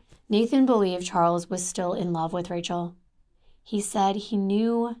on. Nathan believed Charles was still in love with Rachael. He said he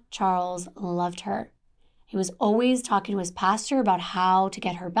knew Charles loved her. He was always talking to his pastor about how to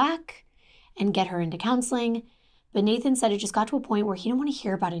get her back and get her into counseling. But Nathan said it just got to a point where he didn't want to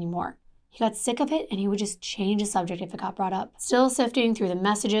hear about it anymore. He got sick of it and he would just change the subject if it got brought up. Still sifting through the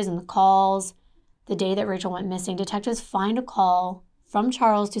messages and the calls, the day that Rachael went missing, detectives find a call from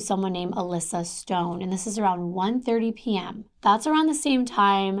Charles to someone named Alyssa Stone. And this is around 1:30 p.m. That's around the same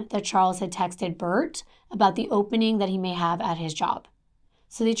time that Charles had texted Bert about the opening that he may have at his job.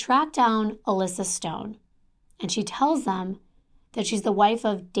 So they track down Alyssa Stone and she tells them that she's the wife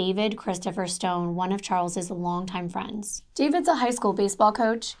of David Christopher Stone, one of Charles's longtime friends. David's a high school baseball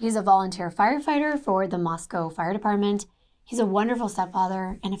coach. He's a volunteer firefighter for the Moscow Fire Department. He's a wonderful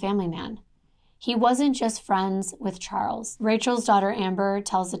stepfather and a family man. He wasn't just friends with Charles. Rachael's daughter Amber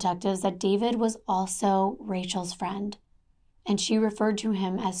tells detectives that David was also Rachael's friend, and she referred to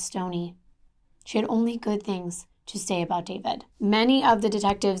him as Stoney. She had only good things to say about David. Many of the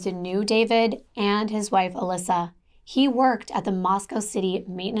detectives knew David and his wife Alyssa. He worked at the Moscow City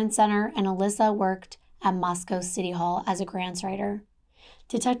Maintenance Center, and Alyssa worked at Moscow City Hall as a grants writer.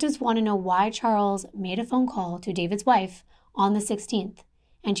 Detectives want to know why Charles made a phone call to David's wife on the 16th,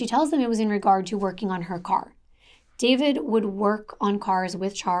 and she tells them it was in regard to working on her car. David would work on cars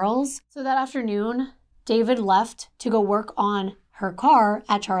with Charles, so that afternoon, David left to go work on her car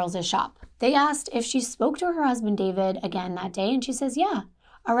at Charles's shop. They asked if she spoke to her husband David again that day, and she says, yeah,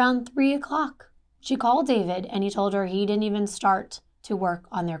 around 3 o'clock. She called David, and he told her he didn't even start to work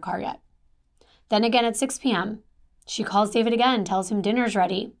on their car yet. Then again at 6 p.m., she calls David again, tells him dinner's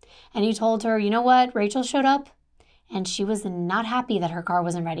ready. And he told her, you know what, Rachael showed up, and she was not happy that her car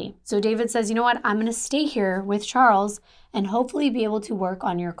wasn't ready. So David says, you know what, I'm going to stay here with Charles and hopefully be able to work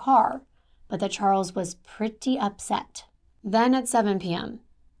on your car. but that Charles was pretty upset. Then at 7 p.m.,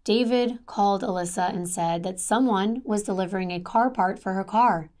 David called Alyssa and said that someone was delivering a car part for her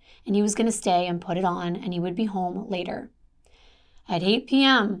car, and he was going to stay and put it on, and he would be home later. At 8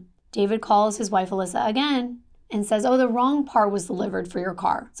 p.m., David calls his wife Alyssa again and says, oh, the wrong part was delivered for your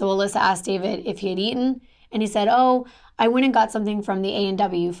car. So Alyssa asked David if he had eaten, and he said, oh, I went and got something from the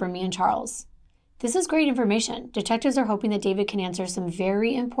A&W for me and Charles. This is great information. Detectives are hoping that David can answer some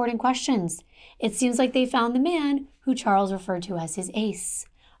very important questions. It seems like they found the man who Charles referred to as his ace,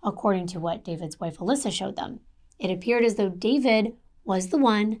 according to what David's wife Alyssa showed them. It appeared as though David was the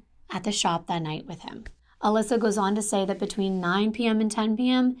one at the shop that night with him. Alyssa goes on to say that between 9 p.m. and 10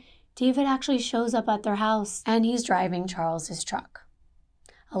 p.m., David actually shows up at their house and he's driving Charles's truck.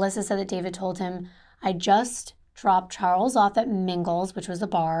 Alyssa said that David told him, I just dropped Charles off at Mingle's, which was the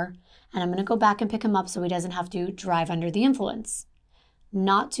bar, and I'm going to go back and pick him up so he doesn't have to drive under the influence.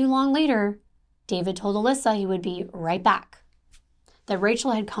 Not too long later, David told Alyssa he would be right back. That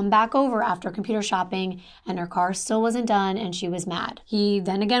Rachael had come back over after computer shopping and her car still wasn't done and she was mad. He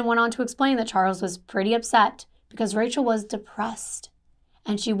then again went on to explain that Charles was pretty upset because Rachael was depressed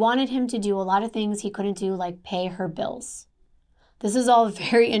and she wanted him to do a lot of things he couldn't do, like pay her bills. This is all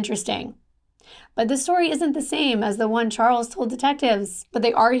very interesting. But the story isn't the same as the one Charles told detectives, but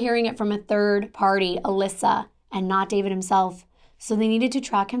they are hearing it from a third party, Alyssa, and not David himself, so they needed to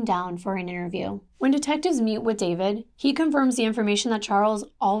track him down for an interview. When detectives meet with David, he confirms the information that Charles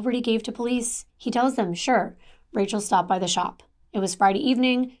already gave to police. He tells them, sure, Rachael stopped by the shop. It was Friday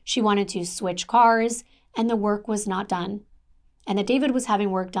evening, she wanted to switch cars, and the work was not done. And that David was having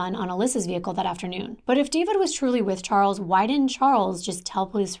work done on Alyssa's vehicle that afternoon. But if David was truly with Charles, why didn't Charles just tell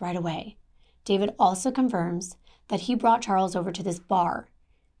police right away? David also confirms that he brought Charles over to this bar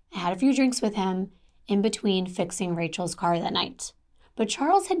and had a few drinks with him in between fixing Rachael's car that night. But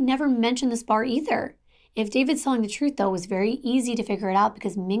Charles had never mentioned this bar either. If David's telling the truth, though, it was very easy to figure it out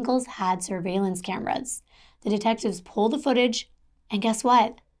because Mingle's had surveillance cameras. The detectives pull the footage, and guess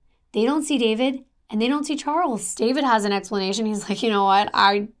what? They don't see David, and they don't see Charles. David has an explanation. He's like, you know what?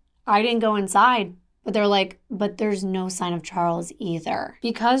 I didn't go inside. But they're like, but there's no sign of Charles either.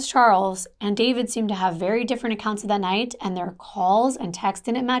 Because Charles and David seem to have very different accounts of that night, and their calls and texts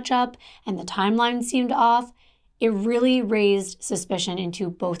didn't match up, and the timeline seemed off, it really raised suspicion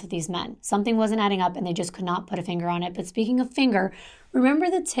into both of these men. Something wasn't adding up, and they just could not put a finger on it. But speaking of finger, remember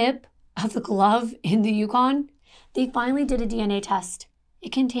the tip of the glove in the Yukon? They finally did a DNA test.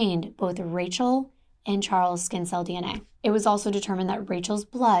 It contained both Rachael and Charles' skin cell DNA. It was also determined that Rachael's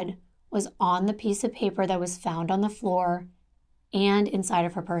blood was on the piece of paper that was found on the floor and inside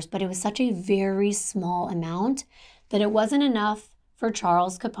of her purse, but it was such a very small amount that it wasn't enough for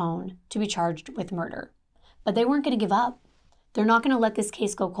Charles Capone to be charged with murder. But they weren't going to give up. They're not going to let this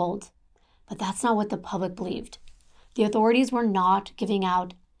case go cold. But that's not what the public believed. The authorities were not giving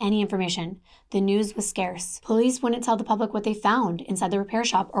out any information. The news was scarce. Police wouldn't tell the public what they found inside the repair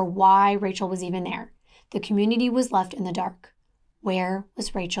shop or why Rachael was even there. The community was left in the dark. Where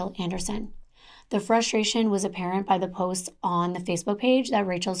was Rachael Anderson? The frustration was apparent by the posts on the Facebook page that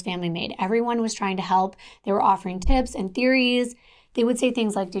Rachael's family made. Everyone was trying to help. They were offering tips and theories. They would say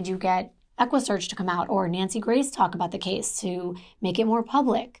things like, did you get EquiSearch to come out or Nancy Grace talk about the case to make it more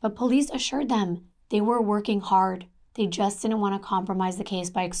public? But police assured them they were working hard. They just didn't want to compromise the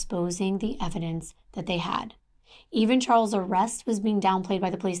case by exposing the evidence that they had. Even Charles' arrest was being downplayed by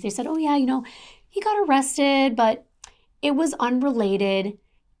the police. They said, oh yeah, he got arrested, but it was unrelated,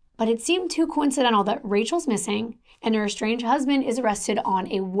 but it seemed too coincidental that Rachael's missing and her estranged husband is arrested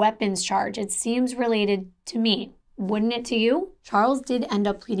on a weapons charge. It seems related to me. Wouldn't it to you? Charles did end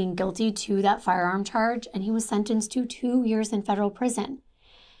up pleading guilty to that firearm charge, and he was sentenced to 2 years in federal prison.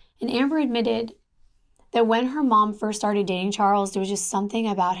 And Amber admitted that when her mom first started dating Charles, there was just something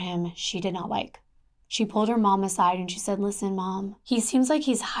about him she did not like. She pulled her mom aside and she said, listen, Mom, he seems like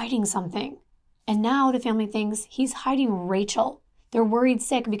he's hiding something. And now the family thinks he's hiding Rachael. They're worried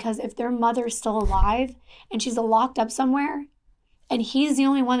sick because if their mother's still alive and she's locked up somewhere and he's the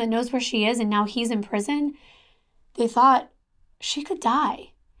only one that knows where she is and now he's in prison, they thought she could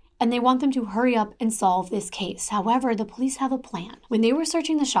die. And they want them to hurry up and solve this case. However, the police have a plan. When they were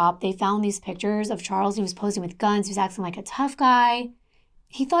searching the shop, they found these pictures of Charles. He was posing with guns. He was acting like a tough guy.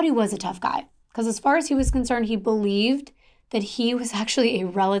 He thought he was a tough guy because as far as he was concerned, he believed that he was actually a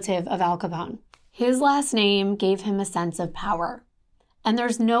relative of Al Capone. His last name gave him a sense of power. And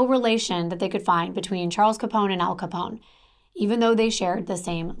there's no relation that they could find between Charles Capone and Al Capone, even though they shared the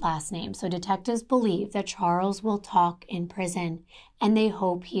same last name. So detectives believe that Charles will talk in prison, and they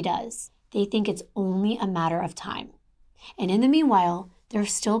hope he does. They think it's only a matter of time. And in the meanwhile, they're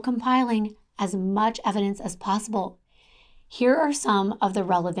still compiling as much evidence as possible. Here are some of the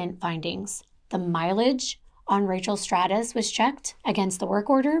relevant findings. The mileage on Rachael Stratus was checked against the work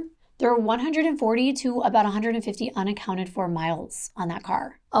order. There were 140 to about 150 unaccounted for miles on that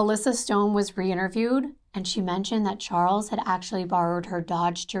car. Alyssa Stone was re-interviewed, and she mentioned that Charles had actually borrowed her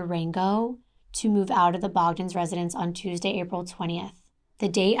Dodge Durango to move out of the Bogdan's residence on Tuesday, April 20th, the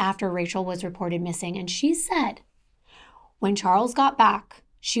day after Rachael was reported missing. And she said, when Charles got back,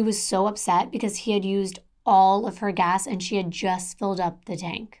 she was so upset because he had used all of her gas and she had just filled up the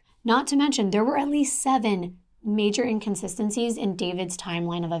tank. Not to mention, there were at least 7 major inconsistencies in David's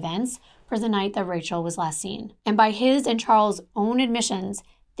timeline of events for the night that Rachael was last seen. And by his and Charles' own admissions,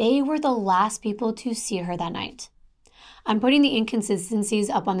 they were the last people to see her that night. I'm putting the inconsistencies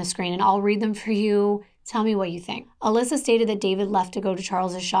up on the screen and I'll read them for you. Tell me what you think. Alyssa stated that David left to go to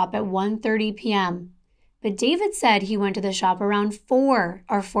Charles' shop at 1:30 p.m. But David said he went to the shop around 4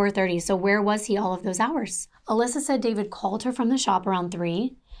 or 4:30. So where was he all of those hours? Alyssa said David called her from the shop around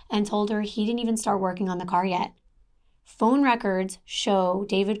 3 and told her he didn't even start working on the car yet. Phone records show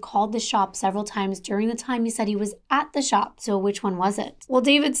David called the shop several times during the time he said he was at the shop. So which one was it? Well,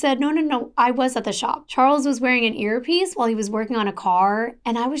 David said, no, I was at the shop. Charles was wearing an earpiece while he was working on a car,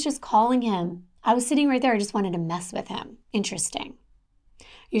 and I was just calling him. I was sitting right there. I just wanted to mess with him. Interesting.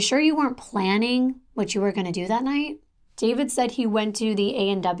 You sure you weren't planning what you were going to do that night? David said he went to the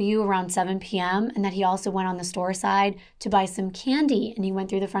A&W around 7 p.m. and that he also went on the store side to buy some candy, and he went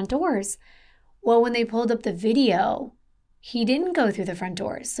through the front doors. Well, when they pulled up the video, he didn't go through the front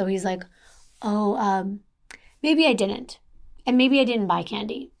doors. So he's like, maybe I didn't. And maybe I didn't buy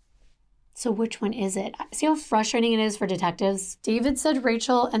candy. So which one is it? See how frustrating it is for detectives? David said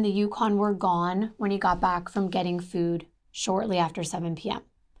Rachael and the Yukon were gone when he got back from getting food shortly after 7 p.m.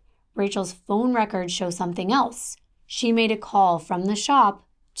 Rachael's phone records show something else. She made a call from the shop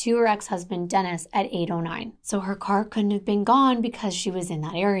to her ex-husband Dennis at 8:09. So her car couldn't have been gone because she was in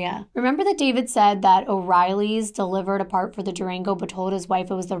that area. Remember that David said that O'Reilly's delivered a part for the Durango but told his wife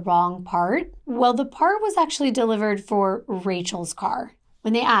it was the wrong part? Well, the part was actually delivered for Rachael's car.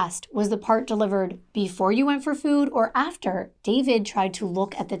 When they asked, was the part delivered before you went for food or after? David tried to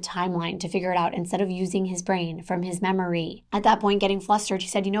look at the timeline to figure it out instead of using his brain from his memory. At that point, getting flustered, he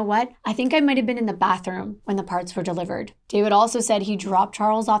said, you know what? I think I might have been in the bathroom when the parts were delivered. David also said he dropped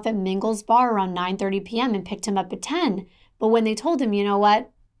Charles off at Mingle's bar around 9:30 p.m. and picked him up at 10. But when they told him, you know what?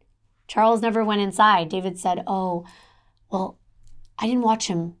 Charles never went inside. David said, oh, well, I didn't watch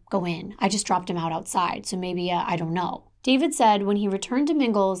him go in. I just dropped him outside. So maybe, I don't know. David said when he returned to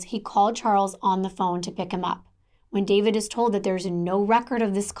Mingle's, he called Charles on the phone to pick him up. When David is told that there's no record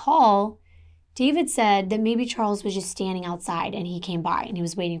of this call, David said that maybe Charles was just standing outside and he came by and he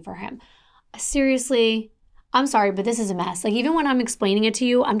was waiting for him. Seriously, I'm sorry, but this is a mess. Like, even when I'm explaining it to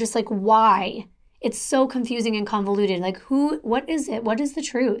you, I'm just like, why? It's so confusing and convoluted. Like, what is it? What is the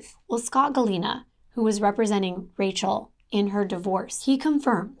truth? Well, Scott Galena, who was representing Rachael in her divorce, he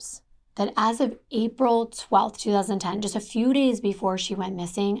confirms that as of April 12th, 2010, just a few days before she went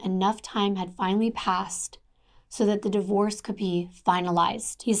missing, enough time had finally passed so that the divorce could be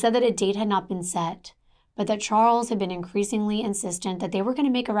finalized. He said that a date had not been set, but that Charles had been increasingly insistent that they were going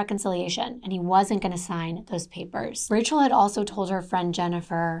to make a reconciliation and he wasn't going to sign those papers. Rachael had also told her friend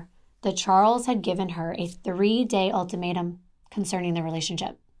Jennifer that Charles had given her a 3-day ultimatum concerning the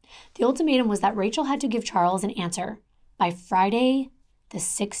relationship. The ultimatum was that Rachael had to give Charles an answer by Friday the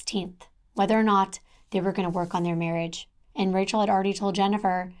 16th, whether or not they were going to work on their marriage. And Rachael had already told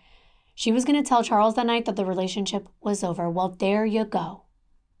Jennifer she was going to tell Charles that night that the relationship was over. Well, there you go.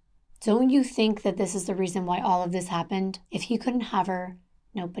 Don't you think that this is the reason why all of this happened? If he couldn't have her,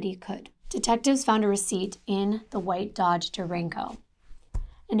 nobody could. Detectives found a receipt in the white Dodge Durango,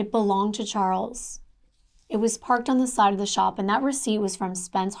 and it belonged to Charles. It was parked on the side of the shop, and that receipt was from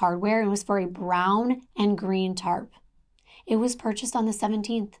Spence Hardware and was for a brown and green tarp. It was purchased on the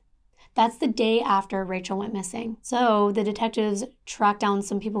 17th. That's the day after Rachael went missing. So the detectives tracked down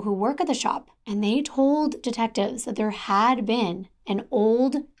some people who work at the shop, and they told detectives that there had been an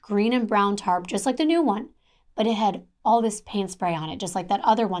old green and brown tarp, just like the new one, but it had all this paint spray on it, just like that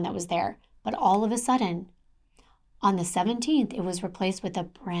other one that was there. But all of a sudden, on the 17th, it was replaced with a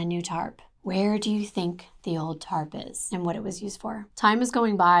brand new tarp. Where do you think the old tarp is and what it was used for? Time is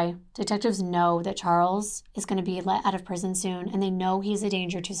going by. Detectives know that Charles is going to be let out of prison soon, and they know he's a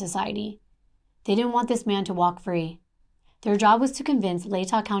danger to society. They didn't want this man to walk free. Their job was to convince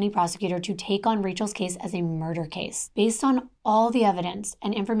Latah County prosecutor to take on Rachael's case as a murder case. Based on all the evidence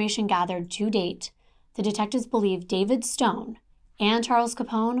and information gathered to date, the detectives believe David Stone and Charles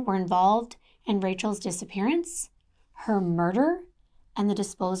Capone were involved in Rachael's disappearance, her murder, and the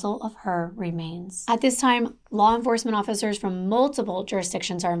disposal of her remains. At this time, law enforcement officers from multiple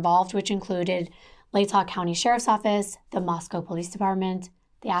jurisdictions are involved, which included Latah County Sheriff's Office, the Moscow Police Department,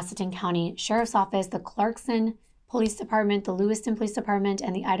 the Atherton County Sheriff's Office, the Clarkson Police Department, the Lewiston Police Department,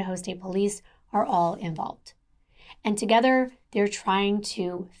 and the Idaho State Police are all involved. And together, they're trying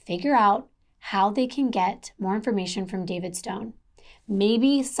to figure out how they can get more information from David Stone.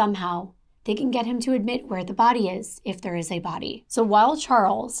 Maybe somehow they can get him to admit where the body is, if there is a body. So while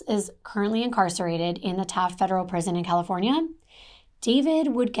Charles is currently incarcerated in the Taft Federal Prison in California,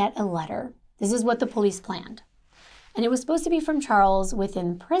 David would get a letter. This is what the police planned. And it was supposed to be from Charles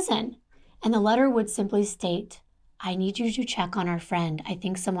within prison. And the letter would simply state, "I need you to check on our friend. I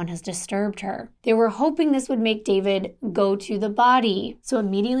think someone has disturbed her." They were hoping this would make David go to the body. So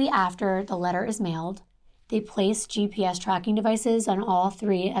immediately after the letter is mailed, they placed GPS tracking devices on all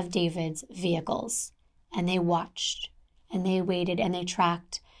 3 of David's vehicles. And they watched, and they waited, and they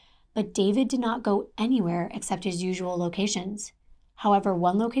tracked. But David did not go anywhere except his usual locations. However,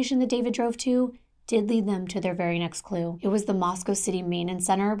 one location that David drove to did lead them to their very next clue. It was the Moscow City Maintenance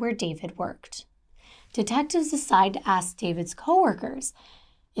Center where David worked. Detectives decide to ask David's coworkers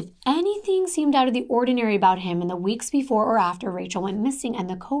if anything seemed out of the ordinary about him in the weeks before or after Rachael went missing, and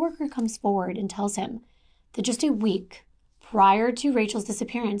the coworker comes forward and tells him that just a week prior to Rachel's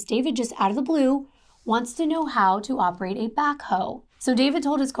disappearance, David just out of the blue wants to know how to operate a backhoe. So David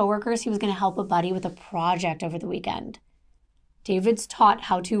told his coworkers he was going to help a buddy with a project over the weekend. David's taught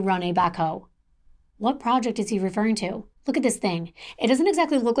how to run a backhoe. What project is he referring to? Look at this thing. It doesn't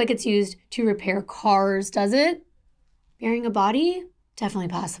exactly look like it's used to repair cars, does it? Burying a body? Definitely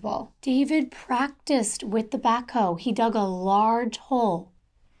possible. David practiced with the backhoe. He dug a large hole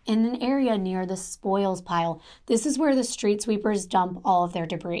in an area near the spoils pile. This is where the street sweepers dump all of their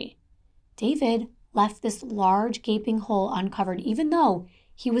debris. David left this large gaping hole uncovered, even though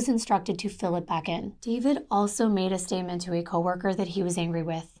he was instructed to fill it back in. David also made a statement to a coworker that he was angry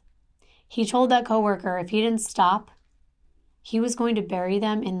with. He told that coworker if he didn't stop, he was going to bury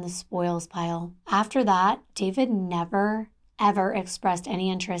them in the spoils pile. After that, David never, ever expressed any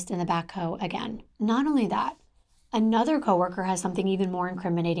interest in the backhoe again. Not only that, another coworker has something even more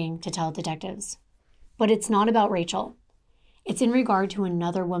incriminating to tell detectives. But it's not about Rachael. It's in regard to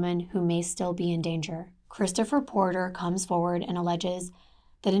another woman who may still be in danger. Christopher Porter comes forward and alleges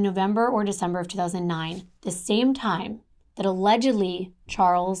that in November or December of 2009, the same time that allegedly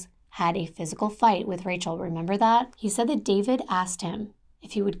Charles had a physical fight with Rachael, remember that? He said that David asked him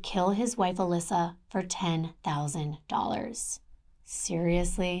if he would kill his wife Alyssa for $10,000.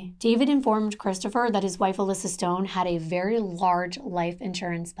 Seriously? David informed Christopher that his wife Alyssa Stone had a very large life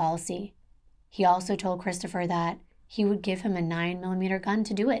insurance policy. He also told Christopher that he would give him a 9mm gun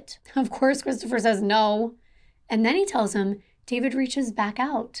to do it. Of course, Christopher says no. And then he tells him David reaches back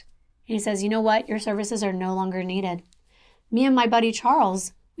out. And he says, "You know what? Your services are no longer needed. Me and my buddy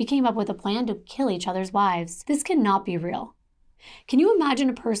Charles, we came up with a plan to kill each other's wives. This cannot be real." Can you imagine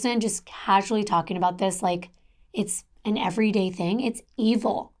a person just casually talking about this like it's an everyday thing? It's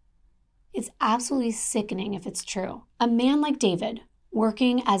evil. It's absolutely sickening if it's true. A man like David,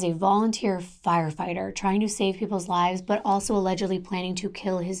 working as a volunteer firefighter, trying to save people's lives, but also allegedly planning to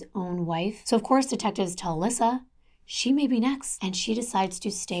kill his own wife. So of course detectives tell Alyssa she may be next, and she decides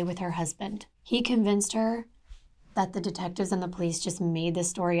to stay with her husband. He convinced her that the detectives and the police just made this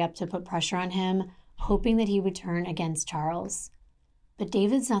story up to put pressure on him, hoping that he would turn against Charles. But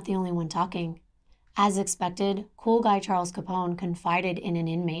David's not the only one talking. As expected, cool guy Charles Capone confided in an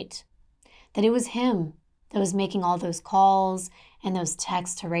inmate that it was him that was making all those calls and those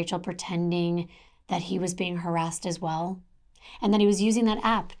texts to Rachael pretending that he was being harassed as well, and that he was using that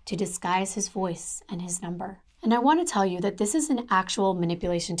app to disguise his voice and his number. And I want to tell you that this is an actual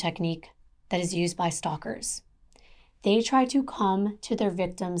manipulation technique that is used by stalkers. They try to come to their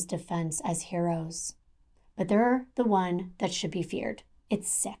victims' defense as heroes, but they're the one that should be feared.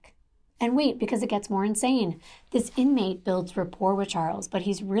 It's sick. And wait, because it gets more insane. This inmate builds rapport with Charles, but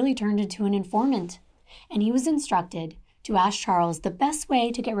he's really turned into an informant. And he was instructed to ask Charles the best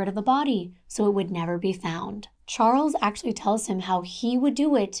way to get rid of the body so it would never be found. Charles actually tells him how he would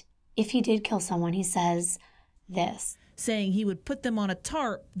do it if he did kill someone. He says this, saying he would put them on a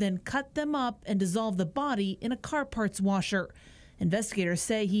tarp, then cut them up and dissolve the body in a car parts washer. Investigators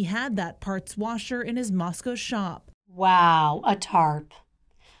say he had that parts washer in his Moscow shop. Wow, a tarp.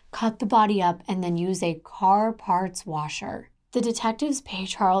 Cut the body up and then use a car parts washer. The detectives pay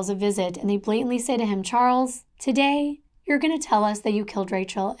Charles a visit and they blatantly say to him, "Charles, today you're going to tell us that you killed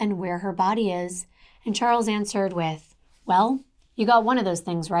Rachael and where her body is." And Charles answered with, "Well, you got one of those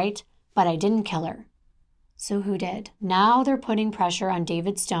things right, but I didn't kill her." So who did? Now they're putting pressure on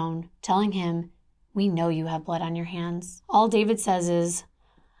David Stone, telling him, "We know you have blood on your hands." All David says is,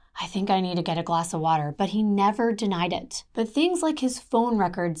 "I think I need to get a glass of water," but he never denied it. But things like his phone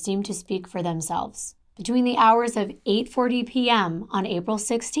records seem to speak for themselves. Between the hours of 8:40 p.m. on April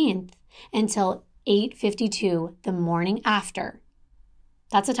 16th until 8:52 the morning after,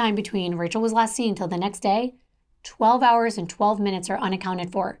 that's a time between Rachael was last seen till the next day, 12 hours and 12 minutes are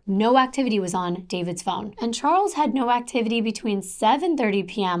unaccounted for. No activity was on David's phone. And Charles had no activity between 7:30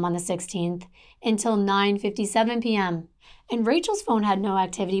 p.m. on the 16th until 9:57 p.m. And Rachel's phone had no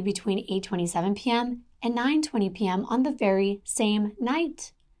activity between 8:27 p.m. and 9:20 p.m. on the very same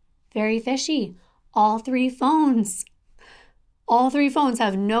night. Very fishy. All three phones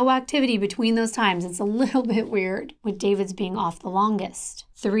have no activity between those times. It's a little bit weird, with David's being off the longest.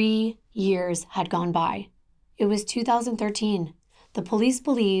 3 years had gone by. It was 2013. The police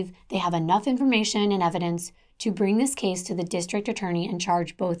believe they have enough information and evidence to bring this case to the district attorney and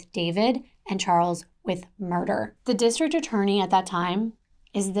charge both David and Charles with murder. The district attorney at that time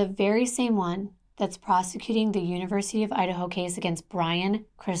is the very same one that's prosecuting the University of Idaho case against Brian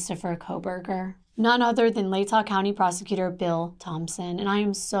Christopher Kohberger. None other than Latah County Prosecutor Bill Thompson, and I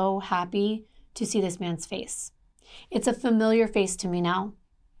am so happy to see this man's face. It's a familiar face to me now.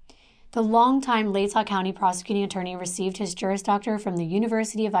 The longtime Latah County prosecuting attorney received his Juris Doctor from the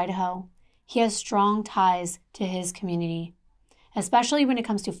University of Idaho. He has strong ties to his community, especially when it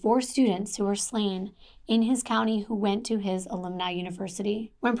comes to 4 students who were slain in his county who went to his alumni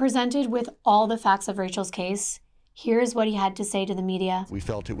university. When presented with all the facts of Rachel's case, here's what he had to say to the media. We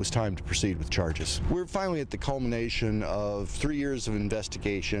felt it was time to proceed with charges. We're finally at the culmination of 3 years of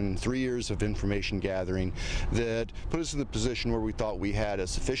investigation, 3 years of information gathering that put us in the position where we thought we had a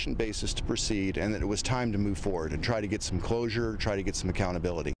sufficient basis to proceed and that it was time to move forward and try to get some closure, try to get some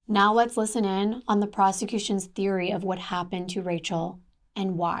accountability. Now let's listen in on the prosecution's theory of what happened to Rachael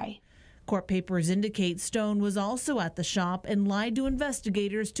and why. Court papers indicate Stone was also at the shop and lied to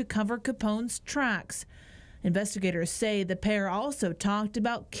investigators to cover Capone's tracks. Investigators say the pair also talked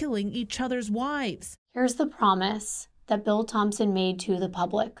about killing each other's wives. Here's the promise that Bill Thompson made to the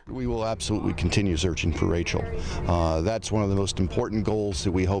public. We will absolutely continue searching for Rachael. That's one of the most important goals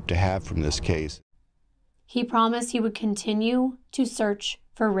that we hope to have from this case. He promised he would continue to search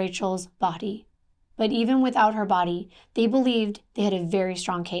for Rachel's body. But even without her body, they believed they had a very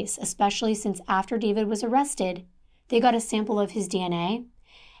strong case, especially since after David was arrested, they got a sample of his DNA,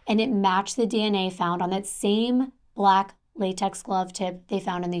 and it matched the DNA found on that same black latex glove tip they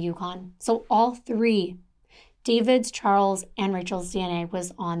found in the Yukon. So all 3, David's, Charles, and Rachel's DNA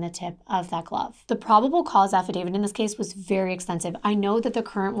was on the tip of that glove. The probable cause affidavit in this case was very extensive. I know that the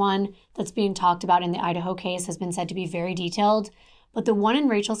current one that's being talked about in the Idaho case has been said to be very detailed, but the one in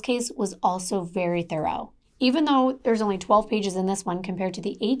Rachel's case was also very thorough. Even though there's only 12 pages in this one compared to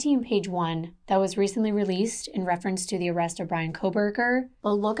the 18-page one that was recently released in reference to the arrest of Brian Kohberger.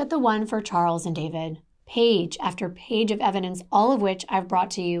 But look at the one for Charles and David. Page after page of evidence, all of which I've brought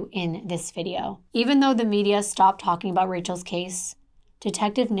to you in this video. Even though the media stopped talking about Rachel's case,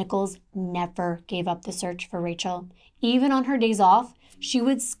 Detective Nichols never gave up the search for Rachael. Even on her days off, she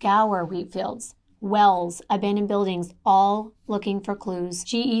would scour wheat fields, wells, abandoned buildings, all looking for clues.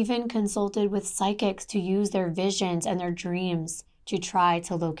 She even consulted with psychics to use their visions and their dreams to try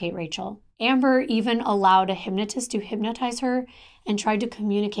to locate Rachael. Amber even allowed a hypnotist to hypnotize her and tried to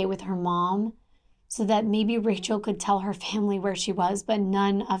communicate with her mom so that maybe Rachael could tell her family where she was, but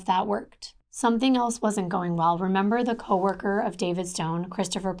none of that worked. Something else wasn't going well. Remember the co-worker of David Stone,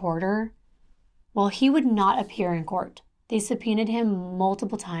 Christopher Porter? Well, he would not appear in court. They subpoenaed him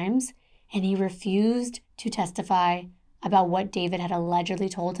multiple times, and he refused to testify about what David had allegedly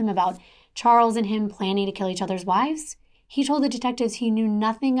told him about Charles and him planning to kill each other's wives. He told the detectives he knew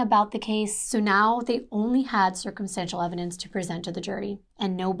nothing about the case, so now they only had circumstantial evidence to present to the jury,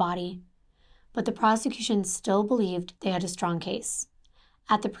 and no body. But the prosecution still believed they had a strong case.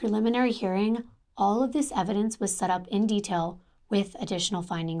 At the preliminary hearing, all of this evidence was set up in detail with additional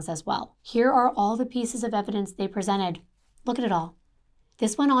findings as well. Here are all the pieces of evidence they presented. Look at it all.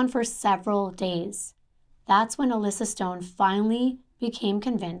 This went on for several days. That's when Alyssa Stone finally became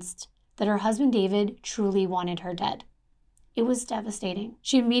convinced that her husband David truly wanted her dead. It was devastating.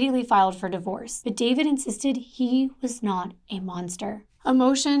 She immediately filed for divorce, but David insisted he was not a monster. A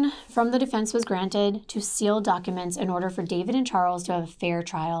motion from the defense was granted to seal documents in order for David and Charles to have a fair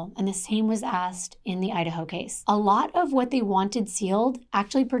trial, and the same was asked in the Idaho case. A lot of what they wanted sealed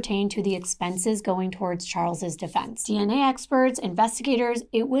actually pertained to the expenses going towards Charles's defense. DNA experts, investigators,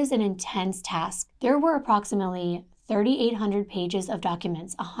 it was an intense task. There were approximately 3,800 pages of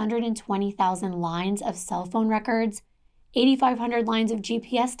documents, 120,000 lines of cell phone records, 8,500 lines of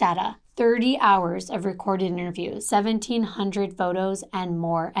GPS data, 30 hours of recorded interviews, 1,700 photos, and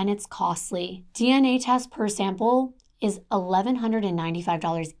more, and it's costly. DNA test per sample is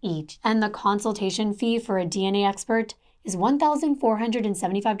 $1,195 each, and the consultation fee for a DNA expert is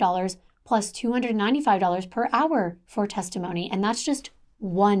 $1,475 plus $295 per hour for testimony, and that's just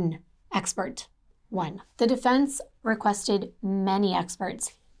one expert. One. The defense requested many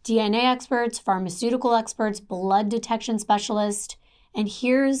experts: DNA experts, pharmaceutical experts, blood detection specialists, and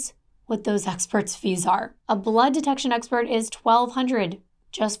here's what those experts' fees are. A blood detection expert is $1,200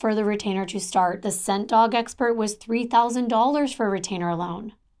 just for the retainer to start. The scent dog expert was $3,000 for a retainer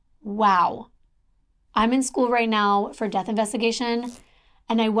alone. Wow. I'm in school right now for death investigation,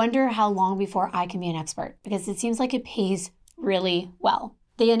 and I wonder how long before I can be an expert, because it seems like it pays really well.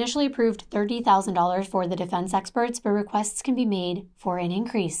 They initially approved $30,000 for the defense experts, but requests can be made for an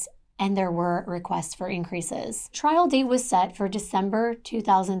increase, and there were requests for increases. Trial date was set for December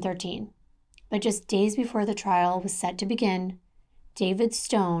 2013, but just days before the trial was set to begin, David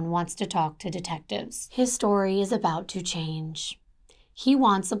Stone wants to talk to detectives. His story is about to change. He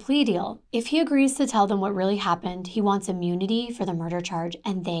wants a plea deal. If he agrees to tell them what really happened, he wants immunity for the murder charge,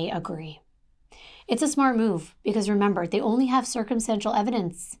 and they agree. It's a smart move because, remember, they only have circumstantial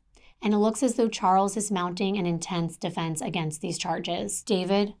evidence, and it looks as though Charles is mounting an intense defense against these charges.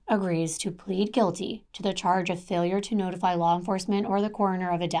 David agrees to plead guilty to the charge of failure to notify law enforcement or the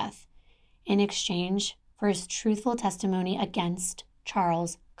coroner of a death in exchange for his truthful testimony against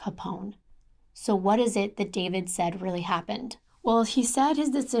Charles Capone. So what is it that David said really happened? Well, he said his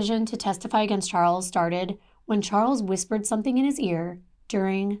decision to testify against Charles started when Charles whispered something in his ear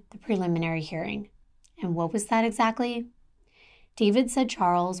during the preliminary hearing. And what was that exactly? David said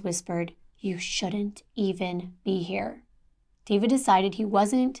Charles whispered, "You shouldn't even be here." David decided he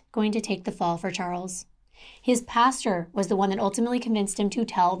wasn't going to take the fall for Charles. His pastor was the one that ultimately convinced him to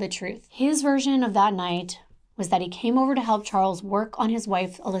tell the truth. His version of that night was that he came over to help Charles work on his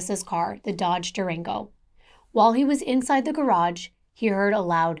wife Alyssa's car, the Dodge Durango. While he was inside the garage, he heard a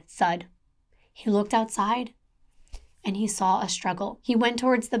loud thud. He looked outside, and he saw a struggle. He went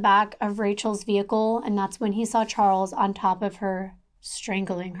towards the back of Rachel's vehicle, and that's when he saw Charles on top of her,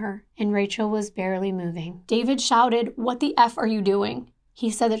 strangling her, and Rachel was barely moving. David shouted, "What the F are you doing?" He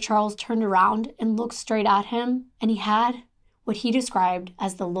said that Charles turned around and looked straight at him, and he had what he described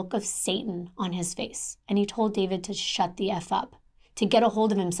as the look of Satan on his face. And he told David to shut the F up, to get a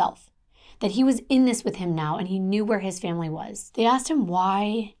hold of himself, that he was in this with him now and he knew where his family was. They asked him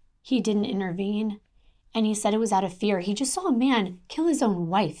why he didn't intervene, and he said it was out of fear. He just saw a man kill his own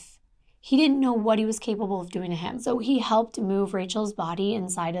wife. He didn't know what he was capable of doing to him. So he helped move Rachel's body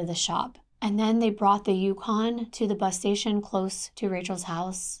inside of the shop. And then they brought the Yukon to the bus station close to Rachel's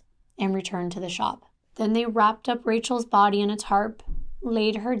house and returned to the shop. Then they wrapped up Rachel's body in a tarp,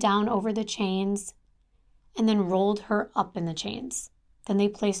 laid her down over the chains, and then rolled her up in the chains. Then they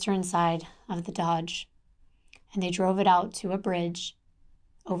placed her inside of the Dodge, and they drove it out to a bridge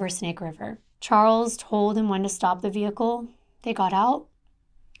over Snake River. Charles told him when to stop the vehicle. They got out,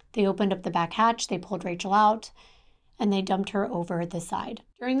 they opened up the back hatch, they pulled Rachel out, and they dumped her over the side.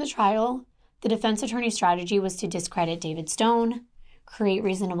 During the trial, the defense attorney's strategy was to discredit David Stone, create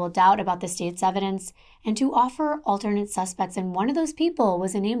reasonable doubt about the state's evidence, and to offer alternate suspects. And one of those people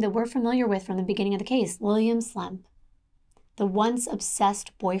was a name that we're familiar with from the beginning of the case, William Slemp, the once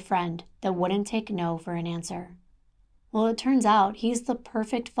obsessed boyfriend that wouldn't take no for an answer. Well, it turns out he's the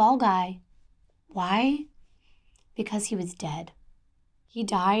perfect fall guy. Why? Because he was dead. He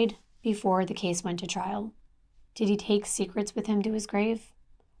died before the case went to trial. Did he take secrets with him to his grave?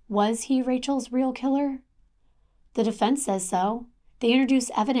 Was he Rachel's real killer? The defense says so. They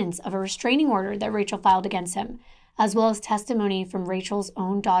introduced evidence of a restraining order that Rachel filed against him, as well as testimony from Rachel's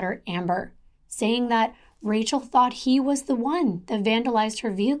own daughter, Amber, saying that Rachel thought he was the one that vandalized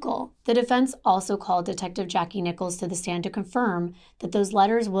her vehicle. The defense also called Detective Jackie Nichols to the stand to confirm that those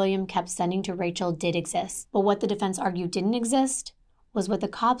letters William kept sending to Rachel did exist. But what the defense argued didn't exist was what the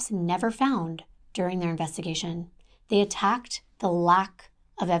cops never found during their investigation. They attacked the lack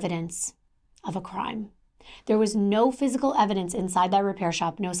of evidence of a crime. There was no physical evidence inside that repair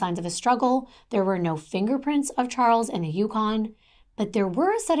shop, no signs of a struggle. There were no fingerprints of Charles in the Yukon, but there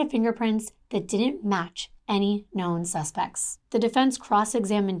were a set of fingerprints that didn't match any known suspects. The defense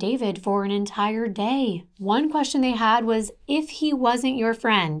cross-examined David for an entire day. One question they had was, if he wasn't your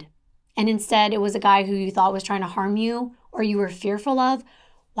friend, and instead it was a guy who you thought was trying to harm you or you were fearful of,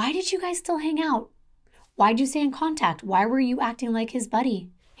 why did you guys still hang out? Why'd you stay in contact? Why were you acting like his buddy?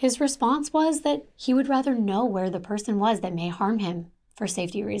 His response was that he would rather know where the person was that may harm him for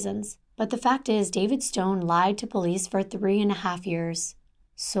safety reasons. But the fact is, David Stone lied to police for 3.5 years.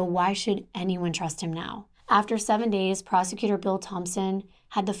 So why should anyone trust him now? After 7 days, prosecutor Bill Thompson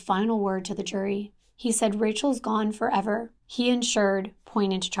had the final word to the jury. He said Rachel's gone forever. He ensured,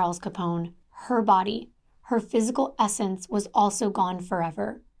 pointing to Charles Capone, her body, her physical essence was also gone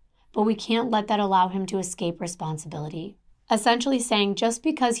forever. But we can't let that allow him to escape responsibility. Essentially saying just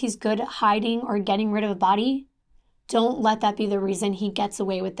because he's good at hiding or getting rid of a body, don't let that be the reason he gets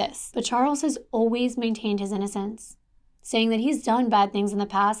away with this. But Charles has always maintained his innocence, saying that he's done bad things in the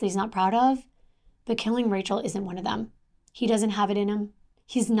past that he's not proud of, but killing Rachel isn't one of them. He doesn't have it in him.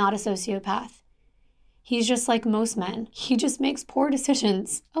 He's not a sociopath. He's just like most men. He just makes poor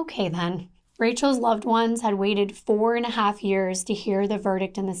decisions. Okay then. Rachel's loved ones had waited 4.5 years to hear the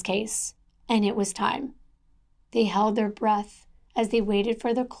verdict in this case, and it was time. They held their breath as they waited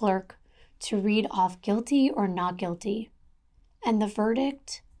for the clerk to read off guilty or not guilty, and the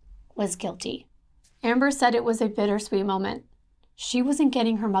verdict was guilty. Amber said it was a bittersweet moment. She wasn't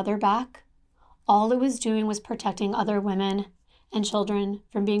getting her mother back. All it was doing was protecting other women and children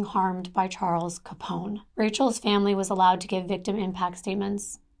from being harmed by Charles Capone. Rachel's family was allowed to give victim impact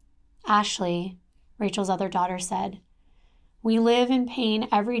statements. Ashley, Rachel's other daughter, said, "We live in pain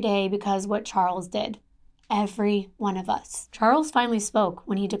every day because what Charles did. Every one of us." Charles finally spoke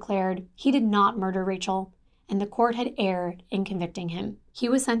when he declared he did not murder Rachel, and the court had erred in convicting him. He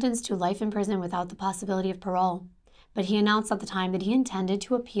was sentenced to life in prison without the possibility of parole, but he announced at the time that he intended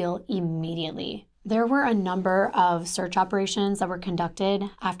to appeal immediately. There were a number of search operations that were conducted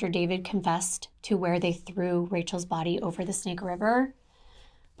after David confessed to where they threw Rachel's body over the Snake River,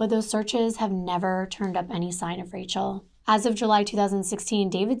 but those searches have never turned up any sign of Rachel. As of July 2016,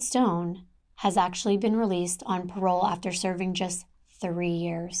 David Stone has actually been released on parole after serving just 3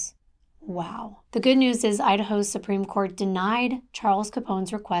 years. Wow. The good news is Idaho's Supreme Court denied Charles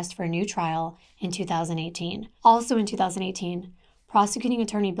Capone's request for a new trial in 2018. Also in 2018, prosecuting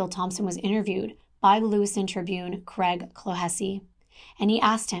attorney Bill Thompson was interviewed by the Lewiston Tribune Craig Clohessy, and he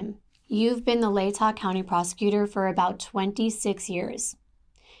asked him, "You've been the Latah County prosecutor for about 26 years.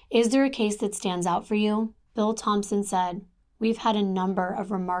 Is there a case that stands out for you?" Bill Thompson said, "We've had a number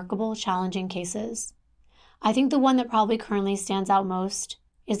of remarkable, challenging cases. I think the one that probably currently stands out most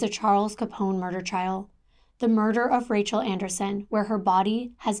is the Charles Capone murder trial, the murder of Rachael Anderson, where her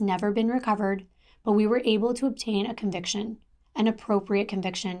body has never been recovered, but we were able to obtain a conviction, an appropriate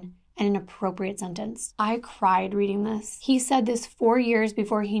conviction, and an appropriate sentence." I cried reading this. He said this 4 years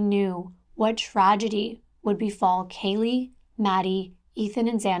before he knew what tragedy would befall Kaylee, Maddie, Ethan,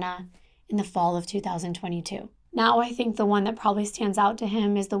 and Xana in the fall of 2022. Now I think the one that probably stands out to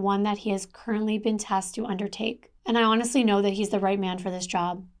him is the one that he has currently been tasked to undertake. And I honestly know that he's the right man for this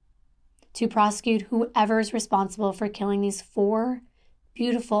job, to prosecute whoever is responsible for killing these 4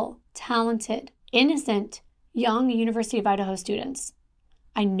 beautiful, talented, innocent, young University of Idaho students.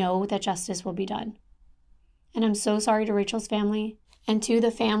 I know that justice will be done. And I'm so sorry to Rachel's family and to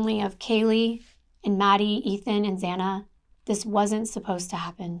the family of Kaylee and Maddie, Ethan, and Xana. This wasn't supposed to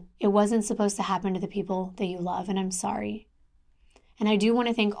happen. It wasn't supposed to happen to the people that you love, and I'm sorry. And I do want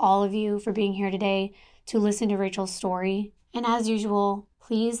to thank all of you for being here today to listen to Rachel's story. And as usual,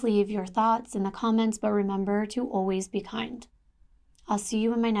 please leave your thoughts in the comments, but remember to always be kind. I'll see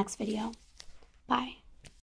you in my next video. Bye.